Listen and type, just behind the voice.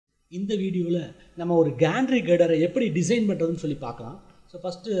இந்த வீடியோவில் நம்ம ஒரு gantry girder எப்படி டிசைன் பண்ணுறதுன்னு சொல்லி பார்க்கலாம். So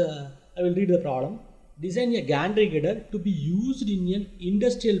first I will read the problem. Design a gantry girder to be used in an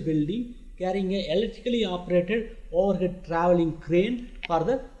industrial building carrying a electrically operated overhead traveling crane for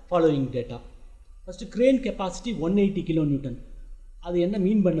the following data. First crane capacity 180 kN. அது என்ன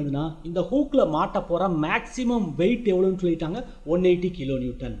மீன் பண்ணுதுன்னா இந்த ஹூக்கில் மாட்ட போகிற maximum wait எவ்வளோன்னு சொல்லிட்டாங்க 180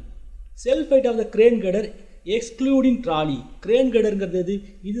 kN. Self weight of the crane girder excluding trolley. crane girderங்கிறது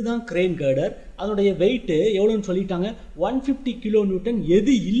இதுதான் crane girder. அதனுடைய வெயிட்டு எவ்வளோன்னு சொல்லிட்டாங்க 150 kN.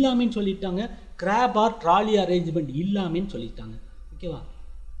 எது இல்லாமன்னு சொல்லிட்டாங்க கிராப் ஆர் ட்ராலி அரேஞ்ச்மெண்ட் இல்லாமன்னு சொல்லிட்டாங்க. ஓகேவா?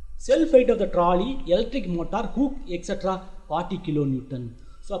 Self weight of the trolley electric motor hook extra 40 kN.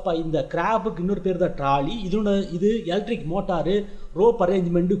 So அப்போ இந்த கிராபுக்கு இன்னொரு பேர் தான் ட்ராலி. இது electric motor rope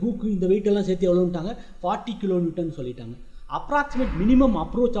arrangement hook இந்த வெயிட்டெல்லாம் சேர்த்து எவ்வளோன்ட்டாங்க 40 kN சொல்லிட்டாங்க. Approximate minimum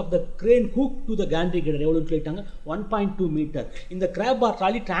approach of the crane hook to the gantry girder எவ்வளோன்னு சொல்லிட்டாங்க 1.2 மீட்டர். இந்த கிராப் ஆர்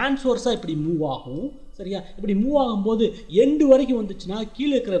ட்ராலி டிரான்ஸ்வர்ஸாக இப்படி மூவ் ஆகும். சரியா? இப்படி மூவ் ஆகும்போது எண்டு வரைக்கும் வந்துச்சுன்னா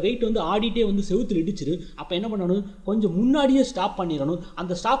கீழே இருக்கிற வெயிட் வந்து ஆடிட்டே வந்து செவுத்தில் இடிச்சிரு. அப்போ என்ன பண்ணணும், கொஞ்சம் முன்னாடியே ஸ்டாப் பண்ணிடணும்.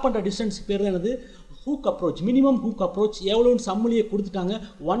 அந்த ஸ்டாப் பண்ணுற டிஸ்டன்ஸ் பேர் தான் என்னது hook approach. Minimum hook approach எவ்வளோன்னு சம்மளியை கொடுத்துட்டாங்க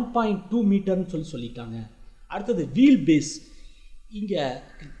 1.2 மீட்டர்னு சொல்லிட்டாங்க. அடுத்தது வீல் பேஸ். இங்கே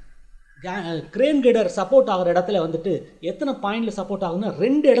crane girder சப்போர்ட் ஆகிற இடத்துல வந்துட்டு எத்தனை பாயிண்டில் சப்போர்ட் ஆகுதுன்னா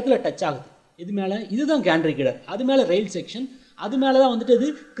 2 இடத்துல டச் ஆகுது. இது மேலே இதுதான் gantry girder, அது மேலே ரயில் செக்ஷன், அது மேலே தான் வந்துட்டு இது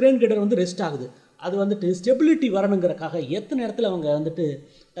crane girder வந்து ரெஸ்ட் ஆகுது. அது வந்துட்டு ஸ்டெபிலிட்டி வரணுங்கிறக்காக எத்தனை இடத்துல அவங்க வந்துட்டு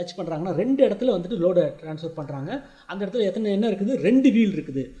டச் பண்ணுறாங்கன்னா 2 இடத்துல வந்துட்டு லோடை ட்ரான்ஸ்ஃபர் பண்ணுறாங்க. அந்த இடத்துல என்ன இருக்குது 2 வீல்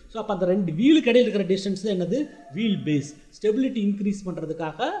இருக்குது. ஸோ அப்போ அந்த 2 வீலுக்கு இடையில் இருக்கிற டிஸ்டன்ஸ் தான் என்னது வீல் பேஸ். ஸ்டெபிலிட்டி இன்க்ரீஸ்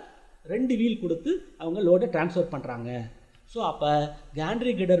பண்ணுறதுக்காக 2 வீல் கொடுத்து அவங்க லோடை ட்ரான்ஸ்ஃபர் பண்ணுறாங்க. ஸோ அப்போ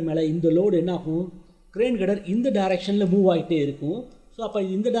gantry girder மேலே இந்த லோடு என்ன ஆகும், crane girder இந்த டைரெக்ஷனில் மூவ் ஆகிட்டே இருக்கும். ஸோ அப்போ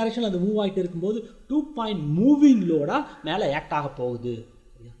இந்த டைரெக்ஷனில் அது மூவ் ஆகிட்டே இருக்கும்போது 2 பாயிண்ட் மூவிங் லோடாக மேலே ஆக்ட் ஆக போகுது.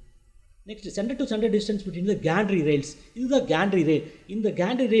 Next centre to centre distance between the gantry rails. இதுதான் gantry rail. இந்த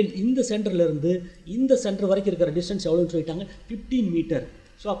gantry rail இந்த சென்டர்லேருந்து இந்த சென்டர் வரைக்கும் இருக்கிற டிஸ்டன்ஸ் எவ்வளோன்னு சொல்லிட்டாங்க 15 மீட்டர்.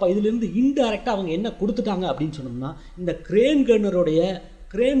 ஸோ அப்போ இதுலேருந்து இன்டைரக்டாக அவங்க என்ன கொடுத்துட்டாங்க அப்படின்னு சொன்னோம்னா இந்த crane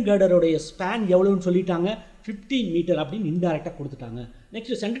girder ஸ்பேன் எவ்வளோன்னு சொல்லிட்டாங்க 15 மீட்டர் அப்படின்னு இன்டைரக்டாக கொடுத்துட்டாங்க.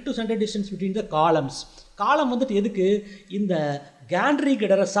 Next centre to centre distance between the columns. காலம் வந்துட்டு எதுக்கு, இந்த gantry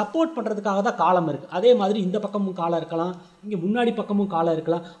girder சப்போர்ட் பண்ணுறதுக்காக தான் காலம் இருக்குது. அதே மாதிரி இந்த பக்கமும் காலம் இருக்கலாம், இங்கே முன்னாடி பக்கமும் காலம்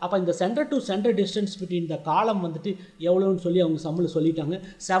இருக்கலாம். அப்போ இந்த centre to centre distance between the காலம் வந்துட்டு எவ்வளோன்னு சொல்லி அவங்க சம்மில் சொல்லிட்டாங்க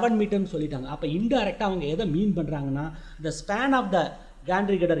 7 மீட்டர்னு சொல்லிட்டாங்க. அப்போ இன்டைரக்டாக அவங்க எதை மீன் பண்ணுறாங்கன்னா இந்த span of the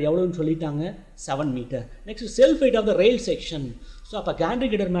gantry girder எவ்வளோன்னு சொல்லிட்டாங்க 7 metre. Next self weight of the rail section. So அப்போ gantry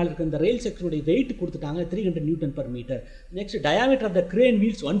girder மேலே இருக்க இந்த ரயில் செக்ஷனுடைய வெயிட் கொடுத்துட்டாங்க 300 Nm/m. Next diameter of the crane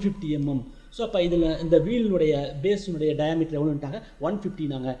wheels 150 mm. So அப்போ இதில் இந்த வீலுடைய பேஸினுடைய டயாமீட்டர் எவ்வளோன்ட்டாங்க 150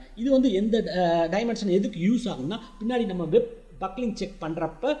 நாங்க. இது வந்து எந்த டைமென்ஷன் எதுக்கு யூஸ் ஆகும்னா பின்னாடி நம்ம வெப் பக்லிங் செக்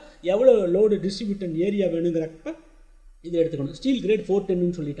பண்ணுறப்ப எவ்வளோ லோடு டிஸ்ட்ரிபியூட்டன் ஏரியா வேணுங்கிறப்ப இது எடுத்துக்கணும். ஸ்டீல் கிரேட்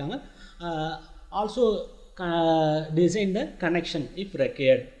 410ன்னு சொல்லிட்டாங்க. Also design the connection if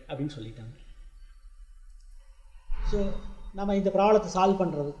required அப்படின்னு சொல்லிட்டாங்க. ஸோ நம்ம இந்த ப்ராப்ளத்தை சால்வ்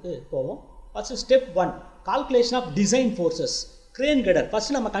பண்ணுறதுக்கு போவோம். First step 1 calculation of design forces. crane girder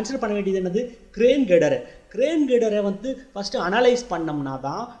first நம்ம கன்சிடர் பண்ண வேண்டியது என்னது crane girder வந்து ஃபஸ்ட்டு அனலைஸ் பண்ணோம்னா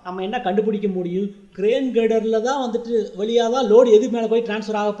தான் நம்ம என்ன கண்டுபிடிக்க முடியும். crane girderல தான் வந்துட்டு வழியாக தான் லோடு எது மேலே போய்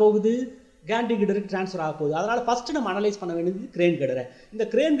ட்ரான்ஸ்ஃபர் ஆக போகுது gantry girderக்கு ட்ரான்ஸ்ஃபர் ஆக போகுது. அதனால் ஃபஸ்ட்டு நம்ம அனலைஸ் பண்ண வேண்டியது crane girder. இந்த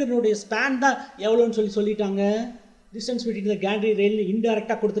crane girder ஸ்பேன் தான் எவ்வளோன்னு சொல்லிட்டாங்க distance between the gantry rail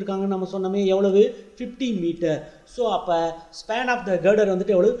இன்டெரக்டாக கொடுத்துருக்காங்கன்னு நம்ம சொன்னோமே எவ்வளவு 15 மீட்டர். ஸோ அப்போ ஸ்பேன் ஆஃப் த girder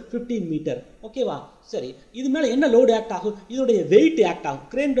வந்துட்டு எவ்வளவு 15 மீட்டர். ஓகேவா? சரி, இது மேலே என்ன லோடு ஆக்ட் ஆகும், இதோடைய வெயிட் ஆக்ட் ஆகும்.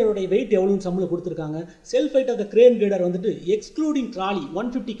 crane girder வெயிட் எவ்வளோன்னு சம்பளம் கொடுத்துருக்காங்க. Self weight of the crane girder வந்துட்டு எக்ஸ்க்ளூடிங் ட்ராலி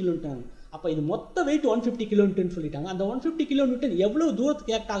 150 kN. அப்போ இது மொத்த வெயிட் 150 kN சொல்லிட்டாங்க. அந்த 150 kN எவ்வளோ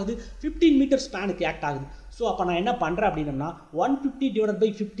தூரத்துக்கு ஆக்ட் ஆகுது 15 மீட்டர் ஸ்பேனுக்கு ஆக்ட் ஆகுது. ஸோ அப்போ நான் என்ன பண்ணுறேன் அப்படின்னா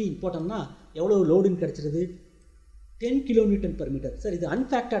 150/15 போட்டோம்னா எவ்வளோ லோடுன்னு கிடச்சிருது 10 kN/m. சார் இது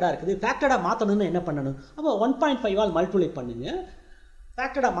அன்ஃபேக்டடாக இருக்குது. ஃபேக்டடாக மாற்றணும்னு என்ன பண்ணணும், அப்போ 1.5 மல்டிப்ளை பண்ணுங்க.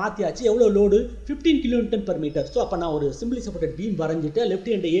 ஃபேக்டடாக மாற்றியாச்சு. எவ்வளோ லோடு 15 kN/m. ஸோ அப்போ நான் ஒரு சிம்பிளி சப்போர்ட்டட் பீம் வரைஞ்சிட்டு லெஃப்ட்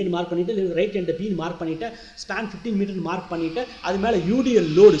ஹேண்ட் ஏன்னு மார்க் பண்ணிவிட்டு ரைட் ஹேண்ட் பீம் மார்க் பண்ணிவிட்டேன், ஸ்பேன் 15 மீட்டர் மார்க் பண்ணிவிட்டு அது மேலே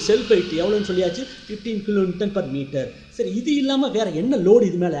யூடிஎல் லோடு செல்ஃப் வெயிட் எவ்வளோன்னு சொல்லியாச்சு 15 kN/m. சரி, இது இல்லாமல் வேறு என்ன லோடு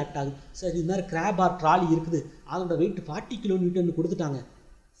இது மேலே ஆக்ட் ஆகுது. சார் இது மாதிரி கிராப் ஆர் ட்ராலி இருக்குது, அதோட வெயிட் 40 kN கொடுத்துட்டாங்க.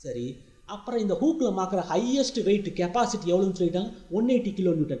 சரி, அப்புறம் இந்த ஹூக்கில் மாக்கிற ஹையஸ்ட் வெயிட் கெப்பாசிட்டி எவ்வளோன்னு சொல்லிட்டாங்க 180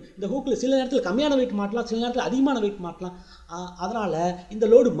 kN. இந்த ஹூக்கில் சில நேரத்தில் கம்மியான வெயிட் மாட்டலாம், சில நேரத்தில் அதிகமான வெயிட் மாட்டலாம். அதனால் இந்த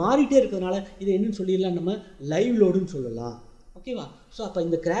லோடு மாறிட்டே இருக்கிறதுனால இதை என்னன்னு சொல்லிடலாம் நம்ம லைவ் லோடுன்னு சொல்லலாம். ஓகேவா? ஸோ அப்போ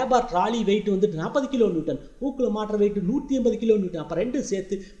இந்த கிராப் ஆர் ட்ராலி வெயிட் வந்துட்டு 40 kilo Newton, ஹூக்கில் மாட்டுற wait 180 kilo Newton. அப்போ ரெண்டும்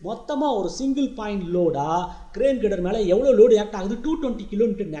சேர்த்து மொத்தமாக ஒரு சிங்கிள் பாயிண்ட் லோடாக கிரேன் கிடர் மேலே எவ்வளோ லோடு ஆக்ட் ஆகுது? 220 கிலோ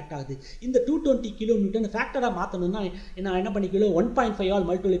நியூட்டன் ஆக்ட் ஆகுது. இந்த 220 கிலோ நியூட்டன் ஃபேக்டராக மாற்றணும்னா நான் என்ன பண்ணிக்கோ 1.5 ஆல்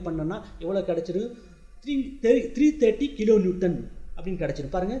மல்டிப்ளை பண்ணோன்னா எவ்வளோ கிடச்சிரும்? 330 கிலோ நியூட்டன் அப்படின்னு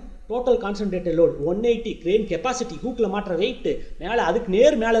கிடச்சிரும். பாருங்கள், total concentrated load 180 crane capacity, ஹூக்கில் மாட்டுற weight மேலே, அதுக்கு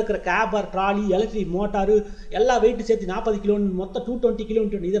மேலே இருக்கிற கேபர், ட்ராலி, எலக்ட்ரிக் மோட்டாரு எல்லா வெயிட்டு சேர்த்து 40 கிலோ, மொத்தம் 220 கிலோ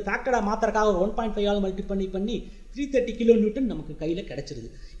நியூட்டன். இதை ஃபேக்டராக மாற்றுறதுக்காக 1.5 ஆல் மல்டிப்ளை பண்ணி 330 கிலோ நியூட்டன் நமக்கு கையில் கிடச்சிருது.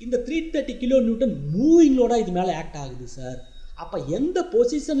 இந்த 330 கிலோ நியூட்டன் மூவிங் லோடாக இது மேலே ஆக்ட் ஆகுது சார். அப்போ எந்த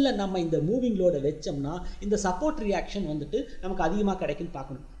பொசிஷனில் நம்ம இந்த மூவிங் லோடை வச்சோம்னா இந்த சப்போர்ட் ரியாக்ஷன் வந்துட்டு நமக்கு அதிகமாக கிடைக்குன்னு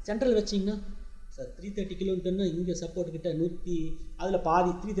பார்க்கணும். சென்ட்ரல் வச்சிங்கன்னா சார் 330 கிலோ நியூட்டன்னா இங்கே சப்போர்ட் கிட்ட 100, அதில்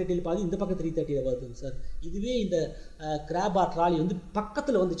பாதி 330 பாதி இந்த பக்கம் 330 வருது சார். இதுவே இந்த கிராப் ஆர் ட்ராலி வந்து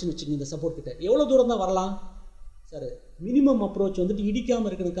பக்கத்தில் வந்துச்சுன்னு வச்சுக்கோங்க, இந்த சப்போர்ட் கிட்ட எவ்வளோ தூரம் தான் வரலாம் சார்? மினிமம் அப்ரோச் வந்துட்டு இடிக்காமல்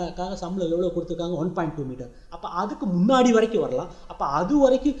இருக்கிறதுக்காக சம்பளம் எவ்வளோ கொடுத்துருக்காங்க? 1.2 மீட்டர். அப்போ அதுக்கு முன்னாடி வரைக்கும் வரலாம். அப்போ அது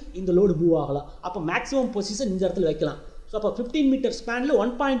வரைக்கும் இந்த லோடு மூவ் ஆகலாம். அப்போ மேக்ஸிமம் பொசிஷன் இந்த இடத்துல வைக்கலாம். ஸோ அப்போ 15 மீட்டர் ஸ்பேனில்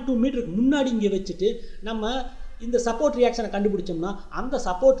 1.2 மீட்டருக்கு முன்னாடி இங்கே வச்சுட்டு நம்ம இந்த சப்போர்ட் ரியாக்ஷனை கண்டுபிடிச்சோம்னா அந்த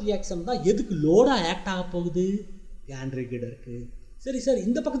சப்போர்ட் ரியாக்ஷன் தான் எதுக்கு லோடாக ஆக்ட் ஆக போகுது? கேண்ட்ரி கிடருக்கு. சரி சார்,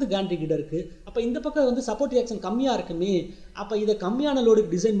 இந்த பக்கத்துக்கு கேண்ட்ரி கிடருக்கு. அப்போ இந்த பக்கம் வந்து சப்போர்ட் ரியாக்ஷன் கம்மியாக இருக்குமே, அப்போ இதை கம்மியான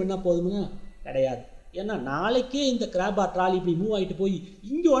லோடுக்கு டிசைன் பண்ணால் போதும்னா கிடையாது. ஏன்னா நாளைக்கே இந்த கிராப் ஆர் ட்ராலி இப்படி மூவ் ஆகிட்டு போய்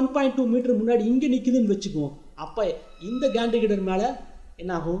இங்கே 1.2 மீட்டர் முன்னாடி இங்கே நிற்குதுன்னு வச்சுக்குவோம். அப்போ இந்த கேண்ட்ரி கிடர் மேலே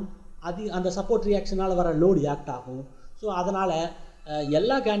என்னாகும்? அந்த சப்போர்ட் ரியாக்ஷனால் வர லோடு ஆக்ட் ஆகும். ஸோ அதனால்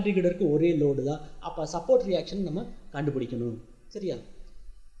எல்லா கேண்ட்ரி கிடருக்கும் ஒரே லோடு தான். அப்போ சப்போர்ட் ரியாக்ஷன் நம்ம கண்டுபிடிக்கணும். சரியா?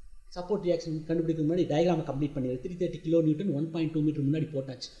 சப்போர்ட் ரியாக்ஷன் கண்டுபிடிக்க முன்னாடி டயக்ராமை கம்ப்ளீட் பண்ணிடுது. 330 கிலோ நியூட்டன் 1.2 மீட்டர் முன்னாடி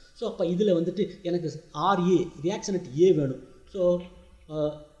போட்டாச்சு. ஸோ அப்போ இதில் வந்துட்டு எனக்கு RA ரியாக்ஷன் அட் A வேணும். So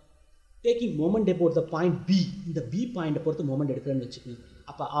taking moment about the point B, இந்த B பாயிண்ட்டை பொறுத்து மொமெண்ட் எடுக்கிறேன்னு வச்சுக்கோங்க.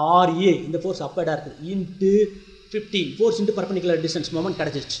 அப்போ RA இந்த ஃபோர்ஸ் அப்பேடாக இருக்குது into 15 force into perpendicular distance moment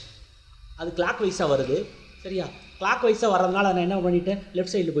கிடச்சிருச்சு. அது கிளாக் வைஸாக வருது. சரியா? கிளாக் வைஸாக வரதுனால நான் என்ன பண்ணிட்டேன்?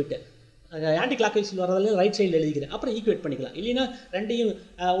 லெஃப்ட் சைடில் போயிட்டேன். ஆன்டி கிளாக் வைஸில் வரதால ரைட் சைடில் எழுதிக்கிறேன். அப்புறம் ஈக்குவேட் பண்ணிக்கலாம். இல்லைன்னா ரெண்டையும்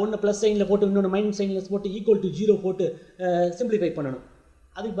ஒன்று ப்ளஸ் சைனில் போட்டு இன்னொன்று மைனஸ் சைனில் போட்டு ஈக்குவல் டு 0 போட்டு சிம்பிளிஃபை பண்ணணும்.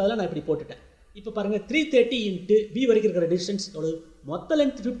 அதுக்கு பதிலாக நான் இப்படி போட்டுட்டேன். இப்போ பாருங்கள், 330 இன்ட்டு B வரைக்கும் இருக்கிற டிஸ்டன்ஸ் எவ்வளோ? மொத்த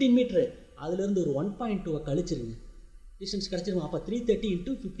லென்த் 15 மீட்ரு. அதுலேருந்து ஒரு 1.2 கழிச்சிருங்க, டிஸ்டன்ஸ் கிடச்சிருமா? அப்போ 330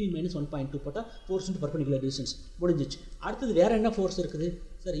 இன்ட்டு 15 மைனஸ் 1.2 போட்டால் ஃபோர்ஸ் இன்ட்டு பர்பெண்டிகுலர் டிஸ்டன்ஸ் முடிஞ்சிச்சு. அடுத்தது வேறு என்ன ஃபோர்ஸ் இருக்குது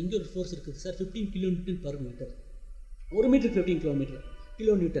சார்? இங்கே ஒரு ஃபோர்ஸ் இருக்குது sir, 15 kilo Newton per metre. ஒரு மீட்டருக்கு 15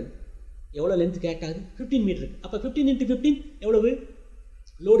 கிலோ நியூட்டன். எவ்வளோ லென்த்துக்கு ஆக்ட் ஆகுது? 15 மீட்டருக்கு. அப்போ 15 இன்ட்டு 15 எவ்வளவு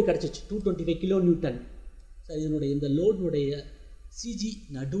லோடு கிடச்சிச்சு? 225 கிலோ நியூட்டன். சார் இதனுடைய இந்த லோடுனுடைய CG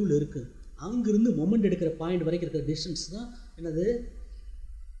நடுவில் இருக்குது. அங்கிருந்து மொமெண்ட் எடுக்கிற பாயிண்ட் வரைக்கும் இருக்கிற டிஸ்டன்ஸ் தான் என்னது?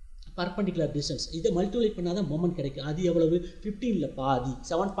 Perpendicular distance. இதை மல்டிப்ளை பண்ணால் தான் மொமெண்ட் கிடைக்கும். அது எவ்வளவு? 15ல் பாதி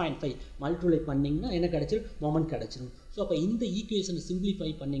 7.5 மல்டிப்ளை பண்ணிங்கன்னா என்ன கிடச்சிரும்? மொமெண்ட் கிடச்சிரும். ஸோ அப்போ இந்த ஈக்குவேஷனை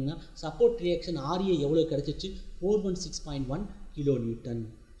சிம்பிளிஃபை பண்ணிங்கன்னா சப்போர்ட் ரியாக்ஷன் RA எவ்வளோ கிடச்சிச்சு? 416.1 கிலோ நியூட்டன்.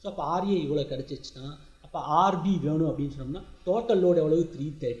 ஸோ அப்போ RA இவ்வளோ கிடச்சிச்சுன்னா அப்போ RB வேணும் அப்படின்னு சொன்னோம்னா டோட்டல் லோடு எவ்வளவு?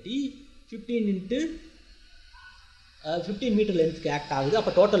 330 15 இன்ட்டு 15 மீட்டர் லென்த்துக்கு ஆக்ட் ஆகுது.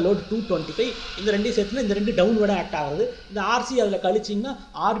 அப்போ டோட்டல் லோடு 225. இந்த ரெண்டையும் சேர்த்துனா இந்த ரெண்டு டவுன்வர்டாக ஆக்ட் ஆகுது. இந்த RC அதில் கழிச்சிங்கன்னா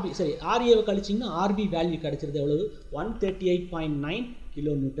RAவை கழிச்சிங்கன்னா RB வேல்யூ கிடச்சிருது எவ்வளவு? 138.9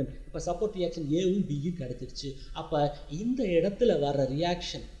 கிலோ நியூட்டன். இப்போ சப்போர்ட் ரியாக்ஷன் ஏவும் பியும் கிடச்சிருச்சு. அப்போ இந்த இடத்துல வர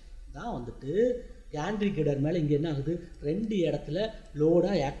ரியாக்ஷன் தான் வந்துட்டு கேண்ட்ரி கிடர் மேலே இங்கே என்ன ஆகுது? ரெண்டு இடத்துல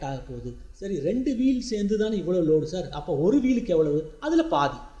லோடாக ஆக்ட் ஆக போகுது. சரி, ரெண்டு வீல் சேர்ந்து தானே இவ்வளோ லோடு சார். அப்போ ஒரு வீலுக்கு எவ்வளவு? அதில்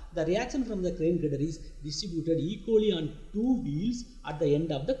பாதி. The reaction from the crane girder is distributed equally on two wheels at the end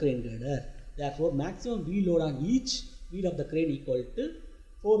of the crane girder. Therefore, maximum wheel load on each wheel of the crane equal to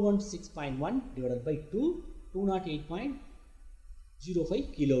 416.1 divided by 2, 208.05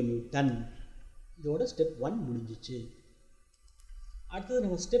 kilonewton. இதோட step 1 முடிஞ்சிச்சு. அடுத்தது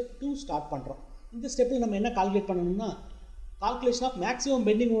நம்ம step 2 start பண்ணுறோம். இந்த ஸ்டெப்பில் நம்ம என்ன calculate பண்ணணும்னா calculation of maximum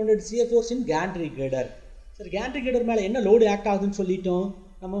bending moment shear force in gantry girder. சரி, gantry girder மேலே என்ன லோடு ஆக்ட் ஆகுதுன்னு சொல்லிட்டோம்?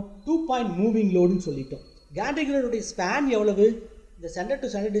 நம்ம 2 பாயிண்ட் மூவிங் லோடுன்னு சொல்லிட்டோம். gantry girder ஸ்பேன் எவ்வளவு? இந்த centre to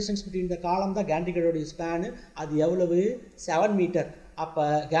centre distance between இந்த காலம் தான் gantry girder ஸ்பேனு. அது எவ்வளவு? 7 மீட்டர். அப்போ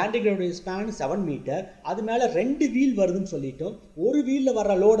gantry girder ஸ்பேன் 7 மீட்டர். அது மேலே ரெண்டு வீல் வருதுன்னு சொல்லிட்டோம். ஒரு வீலில்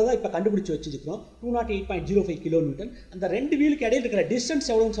வர லோடை தான் இப்போ கண்டுபிடிச்சி வச்சுருக்கிறோம், 208.05 கிலோ நியூட்டன். அந்த ரெண்டு வீலுக்கு இடையில் இருக்கிற டிஸ்டன்ஸ்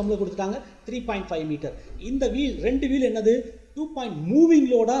எவ்வளோன்னு சம்பளம் கொடுத்துட்டாங்க? 3.5 மீட்டர். இந்த ரெண்டு வீல் என்னது? 2 பாயிண்ட் மூவிங்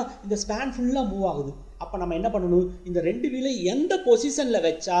லோடாக இந்த ஸ்பேன் ஃபுல்லாக மூவ் ஆகுது. அப்போ நம்ம என்ன பண்ணணும்? இந்த ரெண்டு வீலை எந்த பொசிஷனில்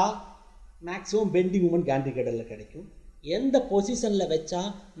வச்சா மேக்ஸிமம் பெண்டிங் மூமெண்ட் gantry girderல கிடைக்கும், எந்த பொசிஷனில் வச்சா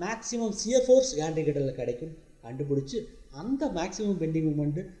மேக்ஸிமம் shear force gantry girderல கிடைக்கும் கண்டுபிடிச்சி அந்த மேக்ஸிமம் பெண்டிங்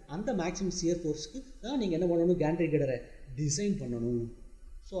மூமெண்ட்டு அந்த மேக்ஸிமம் shear forceக்கு தான் நீங்கள் என்ன பண்ணணும்? gantry girder டிசைன் பண்ணணும்.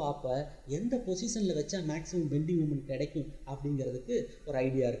 ஸோ அப்போ எந்த பொசிஷனில் வச்சா மேக்ஸிமம் பெண்டிங் மூமெண்ட் கிடைக்கும் அப்படிங்கிறதுக்கு ஒரு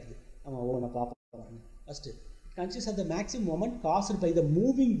ஐடியா இருக்குது. நம்ம ஒவ்வொன்றா பார்ப்போம் பாருங்க. First consists of the maximum moment caused by the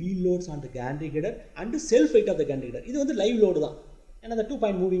moving wheel loads on the gantry girder and self weight of the gantry girder. இது வந்து லைவ் லோடு தான். ஏன்னா அந்த 2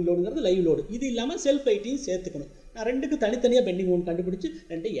 பாயிண்ட் மூவிங் லோடுங்கிறது லைவ் லோடு. இது இல்லாமல் செல்ஃப் வெயிட்டையும் சேர்த்துக்கணும். நான் ரெண்டுக்கு தனித்தனியாக பெண்டிங் மூமெண்ட் கண்டுபிடிச்சி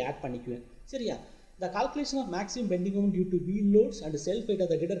ரெண்டையும் ஆட் பண்ணிக்குவேன். சரியா? The calculation of maximum bending moment due to wheel loads and self weight of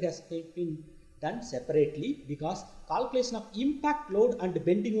the girder has been done separately because calculation of impact load and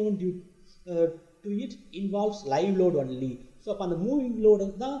bending moment due to it involves live load only. So அப்போ அந்த moving load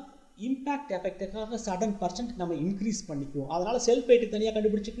தான் impact எஃபெக்டுக்காக sudden percent நம்ம increase பண்ணிக்குவோம். அதனால் self வெயிட்டுக்கு தனியாக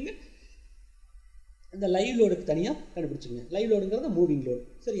கண்டுபிடிச்சிக்கோங்க, இந்த live லோடுக்கு தனியாக கண்டுபிடிச்சிக்கோங்க. Live லோடுங்கிறது moving load.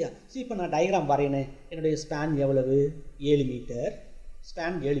 சரியா? ஸோ இப்போ நான் டயக்ராம் வரையினேன். என்னுடைய ஸ்பேன் எவ்வளவு? 7 மீட்டர்.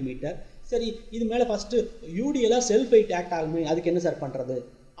 Span 7 metre. சரி, இது மேலே ஃபஸ்ட்டு யூடிஎலாக செல்ஃப் வெயிட் ஆக்ட் ஆகுமே, அதுக்கு என்ன சார் பண்ணுறது?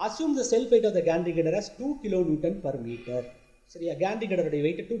 Assume the self weight of the gantry girder as 2 kN/மீட்டர். சரியா? gantry girder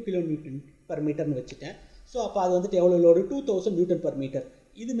வெயிட் 2 kN/மீட்டர்னு வச்சுட்டேன். ஸோ அப்போ அது வந்துட்டு எவ்வளோ லோடு? 2000 Nm/மீட்டர்.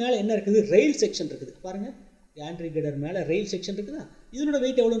 இது மேலே என்ன இருக்குது? ரெயில் செக்ஷன் இருக்குது. பாருங்கள், gantry girder மேலே ரெயில் செக்ஷன் இருக்குதா? இதனோட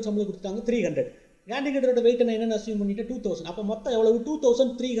வெயிட் எவ்வளோன்னு சம்பளம் கொடுத்தாங்க? 300. gantry girder வெயிட் நான் என்னென்ன அஸ்யூம் பண்ணிட்டு 2000. அப்போ மொத்தம் எவ்வளவு?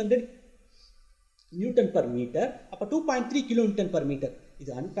 2300 Nm/மீட்டர். அப்போ 2.3 kN/மீட்டர்.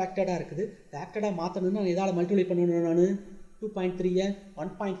 இது அன்ஃபேக்டடாக இருக்குது. ஃபேக்டடாக மாற்றணும்னா இதால் மல்டிப்ளை பண்ணணும். நான் 2.3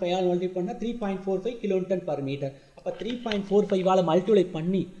 1.5 ஆல் மல்டிப்ளை பண்ணால் 3.45 kN/மீட்டர். அப்போ 3.45 மல்டிப்ளை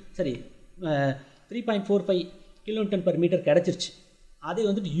பண்ணி சரி 3.45 kN/மீட்டர் கிடச்சிருச்சு. அதை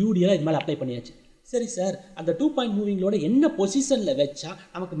வந்துட்டு யூடிஎலாக இது மேலே அப்ளை பண்ணியாச்சு. சரி சார், அந்த 2 பாயிண்ட் மூவிங்களோட என்ன பொசிஷனில் வச்சா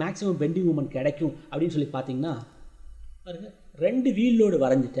நமக்கு மேக்ஸிமம் பெண்டிங் மூமெண்ட் கிடைக்கும் அப்படின்னு சொல்லி பார்த்தீங்கன்னா பாருங்கள், 2 வீல் லோடு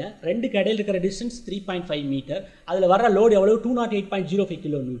வரைஞ்சிட்டேன். 2 இடையில் இருக்கிற டிஸ்டன்ஸ் 3.5 மீட்டர். அதில் வர லோடு எவ்வளோ? 208.05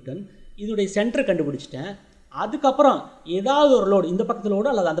 kN. இதனுடைய சென்டர் கண்டுபிடிச்சிட்டேன். அதுக்கப்புறம் ஏதாவது ஒரு லோடு இந்த பக்கத்தில்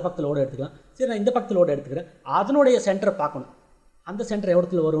லோடு அல்லது அந்த பக்கத்தில் லோடு எடுத்துக்கலாம். சரி, நான் இந்த பக்கத்தில் லோடு எடுத்துக்கிறேன். அதனுடைய சென்டரை பார்க்கணும். அந்த சென்டர்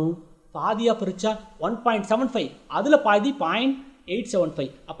எவ்வளோத்தில் வரும்? பாதியாக பிரித்தா 1.75, அதில் பாதி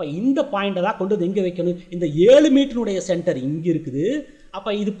 0.875. அப்போ இந்த பாயிண்ட்டை தான் கொண்டு வந்து எங்கே வைக்கணும்? இந்த 7 மீட்டருடைய சென்டர் இங்கே இருக்குது. அப்போ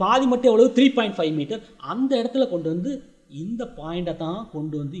இது பாதி மட்டும் எவ்வளவு? 3.5 மீட்டர். அந்த இடத்துல கொண்டு வந்து இந்த பாயிண்ட்டை தான்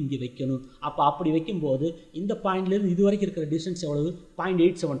கொண்டு வந்து இங்கே வைக்கணும். அப்போ அப்படி வைக்கும்போது இந்த பாயிண்ட்லேருந்து இது வரைக்கும் இருக்கிற டிஸ்டன்ஸ் எவ்வளவு?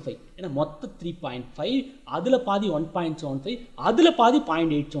 0.875. ஏன்னா மொத்தம் 3.5, அதில் பாதி 1.75, அதில் பாதி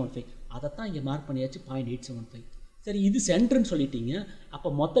 0.875. அதைத்தான் இங்கே மார்க் பண்ணியாச்சு, 0.875. சரி, இது சென்டர்னு சொல்லிட்டீங்க. அப்போ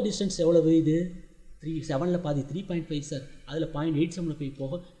மொத்த டிஸ்டன்ஸ் எவ்வளவு? இது 7ல் பாதி 3.5 சார். அதில் 0.875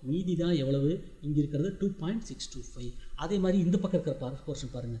 போக மீதி தான் எவ்வளவு? இங்கே இருக்கிறது 2.625. அதே மாதிரி இந்த பக்கம் இருக்கிற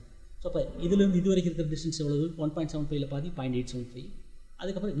போர்ஷன் பாருங்கள். ஸோ அப்போ இதுலேருந்து இது வரைக்கும் இருக்கிற டிஸ்டன்ஸ் எவ்வளவு? 1.75ல் பாதி 0.875.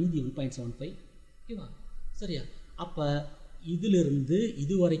 அதுக்கப்புறம் மீதி 1.75. ஓகேவா? சரியா? அப்போ இதிலிருந்து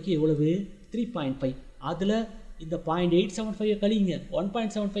இது வரைக்கும் எவ்வளவு? 3.5. அதில் இந்த 0.875 கழிங்க,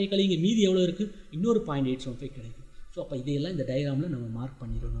 1.75 கழிங்க, மீதி எவ்வளோ இருக்குது? இன்னொரு 0.875 கிடைக்கும். ஸோ அப்போ இதையெல்லாம் இந்த டயக்ராமில் நம்ம மார்க்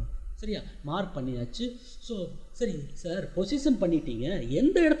பண்ணிடணும். சரியா? மார்க் பண்ணியாச்சு. ஸோ சரி சார், பொசிஷன் பண்ணிட்டீங்க.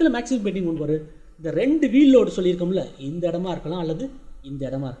 எந்த இடத்துல மேக்ஸிமம் பெண்டிங் கொண்டு வரும்? இந்த 2 வீல் லோடு சொல்லியிருக்கோம்ல, இந்த இடமா இருக்கலாம் அல்லது இந்த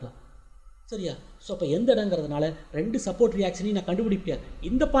இடமா இருக்கலாம். சரியா? ஸோ அப்போ எந்த இடங்கிறதுனால 2 சப்போர்ட் ரியாக்ஷனையும் நான் கண்டுபிடிப்பேன்.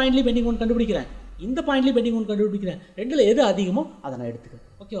 இந்த பாயிண்ட்லேயும் பெண்டிங் ஒன்று கண்டுபிடிக்கிறேன், இந்த பாயிண்ட்லேயும் பெண்டிங் ஒன்று கண்டுபிடிக்கிறேன். 2ல் எது அதிகமோ அதை நான் எடுத்துக்கிறேன்.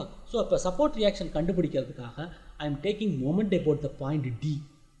 ஓகேவா? ஸோ அப்போ support reaction கண்டுபிடிக்கிறதுக்காக I am taking moment about the point D.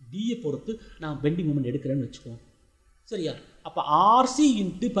 டியை பொறுத்து நான் பெண்டிங் மொமெண்ட் எடுக்கிறேன்னு வச்சுக்கோம். சரியா? அப்போ ஆர்சி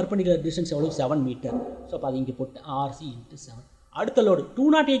இன்ட்டு பர்பண்டிகுலர் டிஸ்டன்ஸ் எவ்வளோ? 7 மீட்டர். ஸோ அப்போ அது இங்கே போட்டு ஆர்சி இன்ட்டு 7. அடுத்த லோடு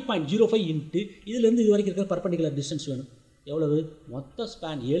 208.05 இன்ட்டு இதுலேருந்து இது வரைக்கும் இருக்கிற பர்பண்டிகுலர் டிஸ்டன்ஸ் வேணும். எவ்வளவு? மொத்த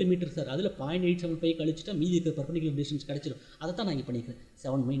ஸ்பேன் 7 மீட்டர் சார். அதில் 0.875 கழிச்சுட்டா மீதி இருக்கிற பர்பண்டிகுலர் டிஸ்டன்ஸ் கிடைச்சிடும். அதை தான் நான் இங்கே பண்ணிக்கிறேன்.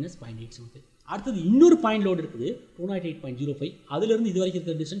 7 - 0.875. அடுத்தது இன்னொரு பாயிண்ட் லோடு இருக்குது 208.05. அதிலிருந்து இது வரைக்கும்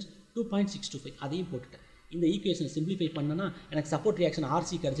இருக்கிற டிஸ்டன்ஸ் 2.625. அதையும் போட்டுட்டேன். இந்த ஈக்குவேஷனை சிம்பிளிஃபை பண்ணனா எனக்கு சப்போர்ட் ரியாக்ஷன்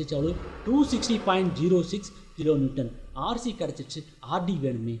ஆர்சி கிடச்சிச்சு. எவ்வளோ? 260.06 kN. ஆர்சி கிடச்சிச்சு. ஆர்டி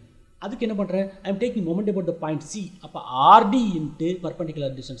வேணுமே, அதுக்கு என்ன பண்ணுறேன்? I am taking moment about the point C. அப்போ RT into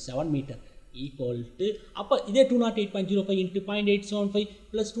perpendicular distance 7 metre equal to அப்போ இதே 208.05 இன்ட்டு 0.875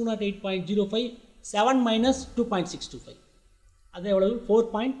 ப்ளஸ் 208.05 7 - 2.625. அது எவ்வளவு?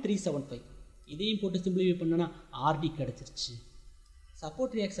 4.375. இதையும் போட்டு சிம்பிளிஃபை பண்ணனா ஆர்டி கிடச்சிருச்சு.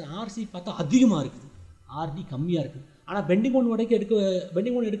 சப்போர்ட் ரியாக்ஷன் ஆர்சி பார்த்தா அதிகமாக இருக்குது, ஆர்டி கம்மியாக இருக்குது. ஆனால் பெண்டிங் ஒன்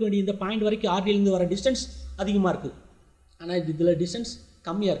எடுக்க வேண்டிய இந்த பாயிண்ட் வரைக்கும் ஆர்டியிலேருந்து வர டிஸ்டன்ஸ் அதிகமாக இருக்குது. ஆனால் இதில் டிஸ்டன்ஸ்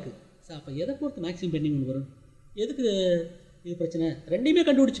கம்மியாக இருக்குது. சார் அப்போ எதை பொறுத்து மேக்ஸிமம் பெண்டிங் ஒன்று வரும்? எதுக்கு இது பிரச்சனை? ரெண்டையுமே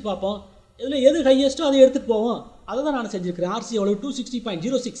கண்டுபிடிச்சி பார்ப்போம். இதில் எது ஹையஸ்ட்டோ அதை எடுத்துகிட்டு போவோம். அதை தான் நான் செஞ்சுருக்கிறேன். ஆர்சி எவ்வளோ?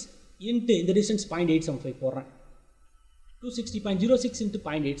 260.06 இன்ட்டு இந்த டிஸ்டன்ஸ் 0.875 போடுறேன். 260.06 இன்ட்டு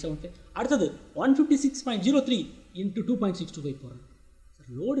 0.875. அடுத்தது 156.03 இன்ட்டு 2.625 போடுறேன். சார்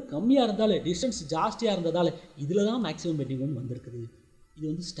லோடு கம்மியாக இருந்தாலும் டிஸ்டன்ஸ் ஜாஸ்தியாக இருந்ததால் இதில் தான் மேக்ஸிமம் பெண்டிங் ஒன்று வந்திருக்குது. இது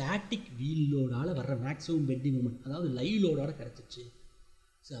வந்து ஸ்டாட்டிக் வீல் லோடால் வர்ற மேக்ஸிமம் பெண்டிங் மூமெண்ட், அதாவது லைவ் லோடோட கிடச்சிச்சு.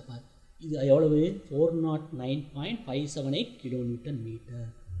 ஸோ அப்போ இது எவ்வளவு 409.578 கிலோமீட்டர் மீட்டர்.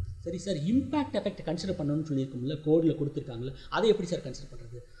 சரி சார், இம்பேக்ட் எஃபெக்ட் கன்சிடர் பண்ணணும்னு சொல்லியிருக்கோம்ல, கோடில் கொடுத்துருக்காங்களே, அதை எப்படி சார் கன்சிடர்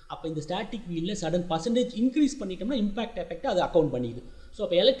பண்ணுறது? அப்போ இந்த ஸ்டாட்டிக் வீலில் சடன் பர்சன்டேஜ் இன்க்ரீஸ் பண்ணிட்டோம்னா இம்பேக்ட் எஃபெக்ட் அது அக்கௌண்ட் பண்ணிடுது. ஸோ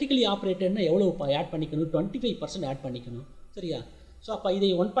அப்போ எலக்ட்ரிக்கலி ஆப்ரேட்டட்னா எவ்வளோ ஆட் பண்ணிக்கணும்? 25% ஆட் பண்ணிக்கணும். சரியா? ஸோ அப்போ இதை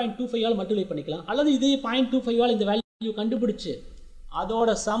 1.25 மல்டிப்ளை பண்ணிக்கலாம், அல்லது இதே 0.25 இந்த வேல்யூ கண்டுபிடிச்சு அதோட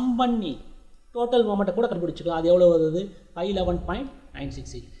சம் பண்ணி டோட்டல் மொமெண்ட்டை கூட கண்டுபிடிச்சிக்கலாம். அது எவ்வளோ வருது?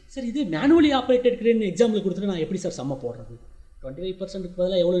 511.968. சரி, இது மேனுவலி ஆப்ரேட்டட் கிரேன் எக்ஸாம்பிள் கொடுத்துட்டு நான் எப்படி சார் சம்ம போடுறது? 25%க்கு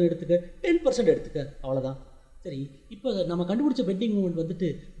பதிலாக எவ்வளோ எடுத்துக்க? 10% எடுத்துக்க, அவ்வளோதான். சரி, இப்போ நம்ம கண்டுபிடிச்ச பெண்டிங் மூமெண்ட் வந்துட்டு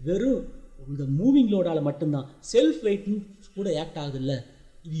வெறும் இந்த மூவிங் லோடால் மட்டும்தான், செல்ஃப் வெயிட்னு கூட ஆக்ட் ஆகுது இல்லை,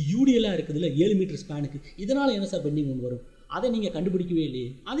 இது யூடிஎல்லாக இருக்குது இல்லை 7 மீட்டர் ஸ்பேனுக்கு, இதனால் என்ன சார் பெண்டிங் மூமெண்ட் வரும்? அதை நீங்கள் கண்டுபிடிக்கவே இல்லையே.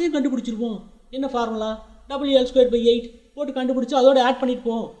 அதையும் கண்டுபிடிச்சிருப்போம். என்ன ஃபார்முலா? WL²/8 போட்டு கண்டுபிடிச்சி அதோட ஆட்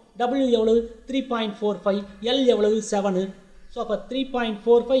பண்ணியிருப்போம். W எவ்வளவு? 3.45, L எவ்வளவு? 7. ஸோ அப்போ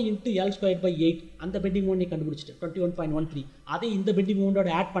 3.45 × L²/8 அந்த பெண்டிங் மூமெண்ட் நீ கண்டுபிடிச்சிட்டு 21.13. அதை இந்த பெண்டிங் மூமெண்டோட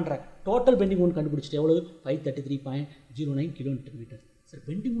ஆட் பண்ணுறேன், டோட்டல் பெண்டிங் மூமெண்ட் கண்டுபிடிச்சிட்டு எவ்வளவு? 533.09 kilometre metre. Sir,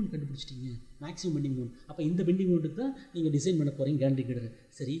 bending moment கண்டுபிடிச்சிட்டிங்க, maximum bending moment. அப்போ இந்த பெண்டிங் மூமெண்ட்டுக்கு தான் நீங்கள் டிசைன் பண்ண போகிறீங்க கேண்ட்ரி கிடர்.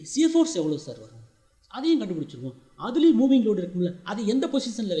 சரி, சியர் ஃபோர்ஸ் எவ்வளோ சார் வரும்? அதையும் கண்டுபிடிச்சிருவோம். அதுலேயும் மூவிங் லோடு இருக்கும்ல, அது எந்த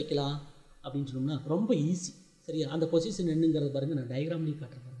பொசிஷனில் வைக்கலாம் அப்படின்னு சொன்னோம்னா ரொம்ப ஈஸி. சரியா? அந்த பொசிஷன் என்னங்கிறது பாருங்கள், நான் டயக்ராம்லேயும்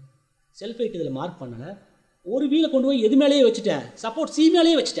காட்டுறேன் பாருங்கள். செல்ஃப் வெயிட் இதில் மார்க் பண்ணலை, ஒரு வீலை கொண்டு போய் எது மேலேயே வச்சுட்டேன், சப்போர்ட் சி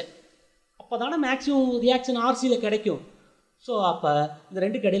மேலேயே வச்சுட்டேன். அப்போ தானே மேக்ஸிமம் ரியாக்ஷன் ஆர்சியில் கிடைக்கும். ஸோ அப்போ இந்த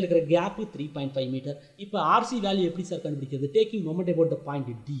ரெண்டுக்கு இடையில் இருக்கிற கேப்பு 3.5 மீட்டர். இப்போ ஆர்சி வேல்யூ எப்படி சார் கண்டுபிடிக்கிறது? Taking moment about the point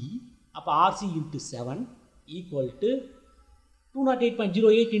D. அப்போ ஆர்சி × 7 =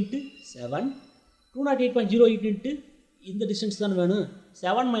 208.08 × 7. 208.08 இந்த டிஸ்டன்ஸ் தானே வேணும்.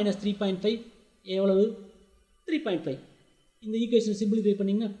 7 - 3.5 எவ்வளவு? 3.5. இந்த ஈக்குவேஷன் சிம்பிளிஃபை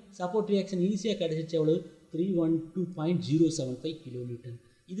பண்ணிங்கன்னா சப்போர்ட் ரியாக்ஷன் ஈஸியாக கிடச்சிச்சு. எவ்வளவு? 312.075 கிலோமீட்டர்.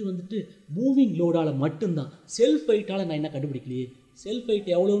 இது வந்துட்டு மூவிங் லோடால் மட்டும்தான், செல்ஃப் வெயிட்டால் நான் என்ன கண்டுபிடிக்கலையே. செல்ஃப் வெயிட்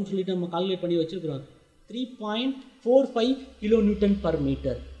எவ்வளோன்னு சொல்லிட்டு நம்ம கால்குலேட் பண்ணி வச்சுருக்கிறோம், 3.45 kN/m.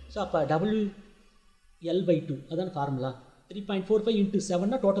 ஸோ அப்போ WL/2 அதான் ஃபார்முலா. 3.45 ×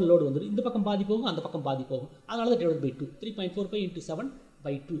 7 டோட்டல் லோடு வந்துடும். இந்த பக்கம் பாதி போகும், அந்த பக்கம் பாதி போகும், அதனால தான் /2. 3.45 ×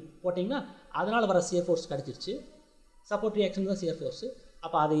 7/2 போட்டிங்கன்னா அதனால் வர சியர் ஃபோர்ஸ் கிடச்சிருச்சு. சப்போர்ட் ரியாக்ஷன் தான் சியர் ஃபோர்ஸு.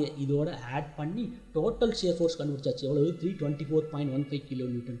 அப்போ அதை இதோட ஆட் பண்ணி டோட்டல் ஷியர் ஃபோர்ஸ் கண்டுபிடிச்சாச்சு. எவ்வளவு? 324.15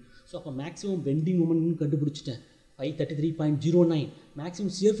 கிலோமீட்டர். ஸோ அப்போ மேக்ஸிமம் பெண்டிங் மூமெண்ட்னு கண்டுபிடிச்சிட்டேன் 533.09.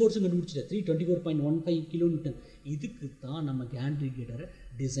 மேக்ஸிமம் ஷியர் ஃபோர்ஸும் கண்டுபிடிச்சிட்டேன் 324.15 கிலோமீட்டர். இதுக்கு தான் நம்ம கேண்ட்ரி கிடரை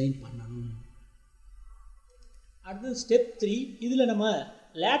டிசைன் பண்ணணும். அடுத்து ஸ்டெப் 3. இதில் நம்ம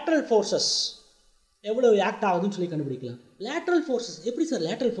லேட்ரல் ஃபோர்ஸஸ் எவ்வளோ ஆக்ட் ஆகுதுன்னு சொல்லி கண்டுபிடிக்கலாம். லேட்ரல் ஃபோர்ஸஸ் எப்படி சார்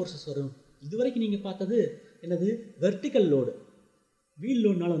லேட்ரல் ஃபோர்ஸஸ் வரும்? இது வரைக்கும் நீங்கள் பார்த்தது என்னது? வெர்டிக்கல் லோடு, வீல்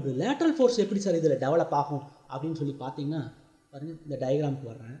லோடுனால வந்து லேட்ரல் ஃபோர்ஸ் எப்படி சார் இதில் டெவலப் ஆகும் அப்படின்னு சொல்லி பார்த்தீங்கன்னா பாருங்கள், இந்த டயக்ராமுக்கு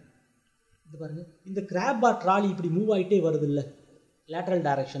வர்றேன். இது பாருங்கள், இந்த கிராப் பார் ட்ராலி இப்படி மூவ் ஆகிட்டே வருது இல்லை லேட்ரல்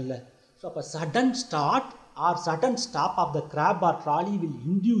டைரக்ஷனில். ஸோ அப்போ sudden start R sudden stop of the graph bar trolley will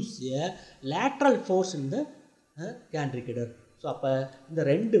induce a lateral force in the gantry கிடர். So அப்போ இந்த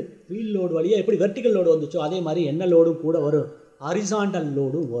ரெண்டு வீல் லோடு வழியாக எப்படி வெர்டிக்கல் லோடு வந்துச்சோ அதே மாதிரி என்ன லோடும் கூட வரும், ஹரிசாண்டல்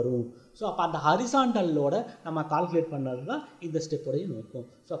லோடும் வரும். ஸோ அப்போ அந்த ஹரிசாண்டல் லோடை நம்ம கால்குலேட் பண்ணது தான் இந்த ஸ்டெப்போடைய நோக்கம்.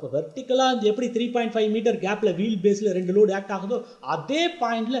 ஸோ அப்போ வெர்டிக்கலாக இந்த எப்படி 3.5 மீட்டர் கேப்பில் வீல் பேஸில் 2 லோடு ஆக்ட் ஆகுதோ அதே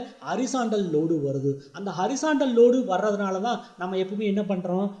பாயிண்டில் ஹரிசாண்டல் லோடு வருது. அந்த ஹரிசாண்டல் லோடு வர்றதுனால தான் நம்ம எப்பவுமே என்ன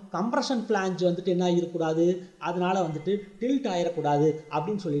பண்ணுறோம், கம்ப்ரஷன் ஃப்ளாஞ்ச் வந்துட்டு என்ன ஆகிடக்கூடாது, அதனால வந்துட்டு டில்ட் ஆகிடக்கூடாது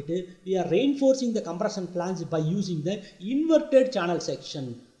அப்படின்னு சொல்லிட்டு we are reinforcing the compression flange by using the inverted channel section.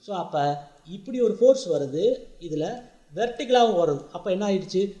 So அப்போ இப்படி ஒரு ஃபோர்ஸ் வருது, இதில் வெர்டிகலாகவும் வருது. அப்போ என்ன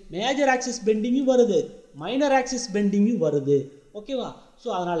ஆயிடுச்சு, மேஜர் ஆக்சிஸ் பெண்டிங்கும் வருது, மைனர் ஆக்சிஸ் பெண்டிங்கும் வருது. ஓகேவா? ஸோ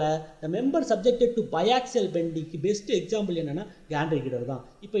அதனால் the member subjected to biaxial பெண்டிங்க்கு best example என்னென்னா கேண்ட்ரி கிடர் தான்.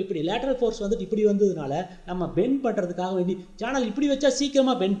 இப்போ இப்படி லேட்டரல் ஃபோர்ஸ் வந்துட்டு இப்படி வந்ததுனால நம்ம பெண்ட் பண்ணுறதுக்காக வேண்டி சேனல் இப்படி வச்சா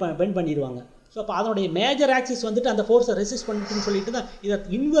சீக்கிரமாக பெண்ட் பண்ணிடுவாங்க. ஸோ அப்போ அதனுடைய மேஜர் ஆக்சிஸ் வந்துட்டு அந்த ஃபோர்ஸை ரெசிஸ்ட் பண்ணிட்டுன்னு சொல்லிட்டு தான் இதை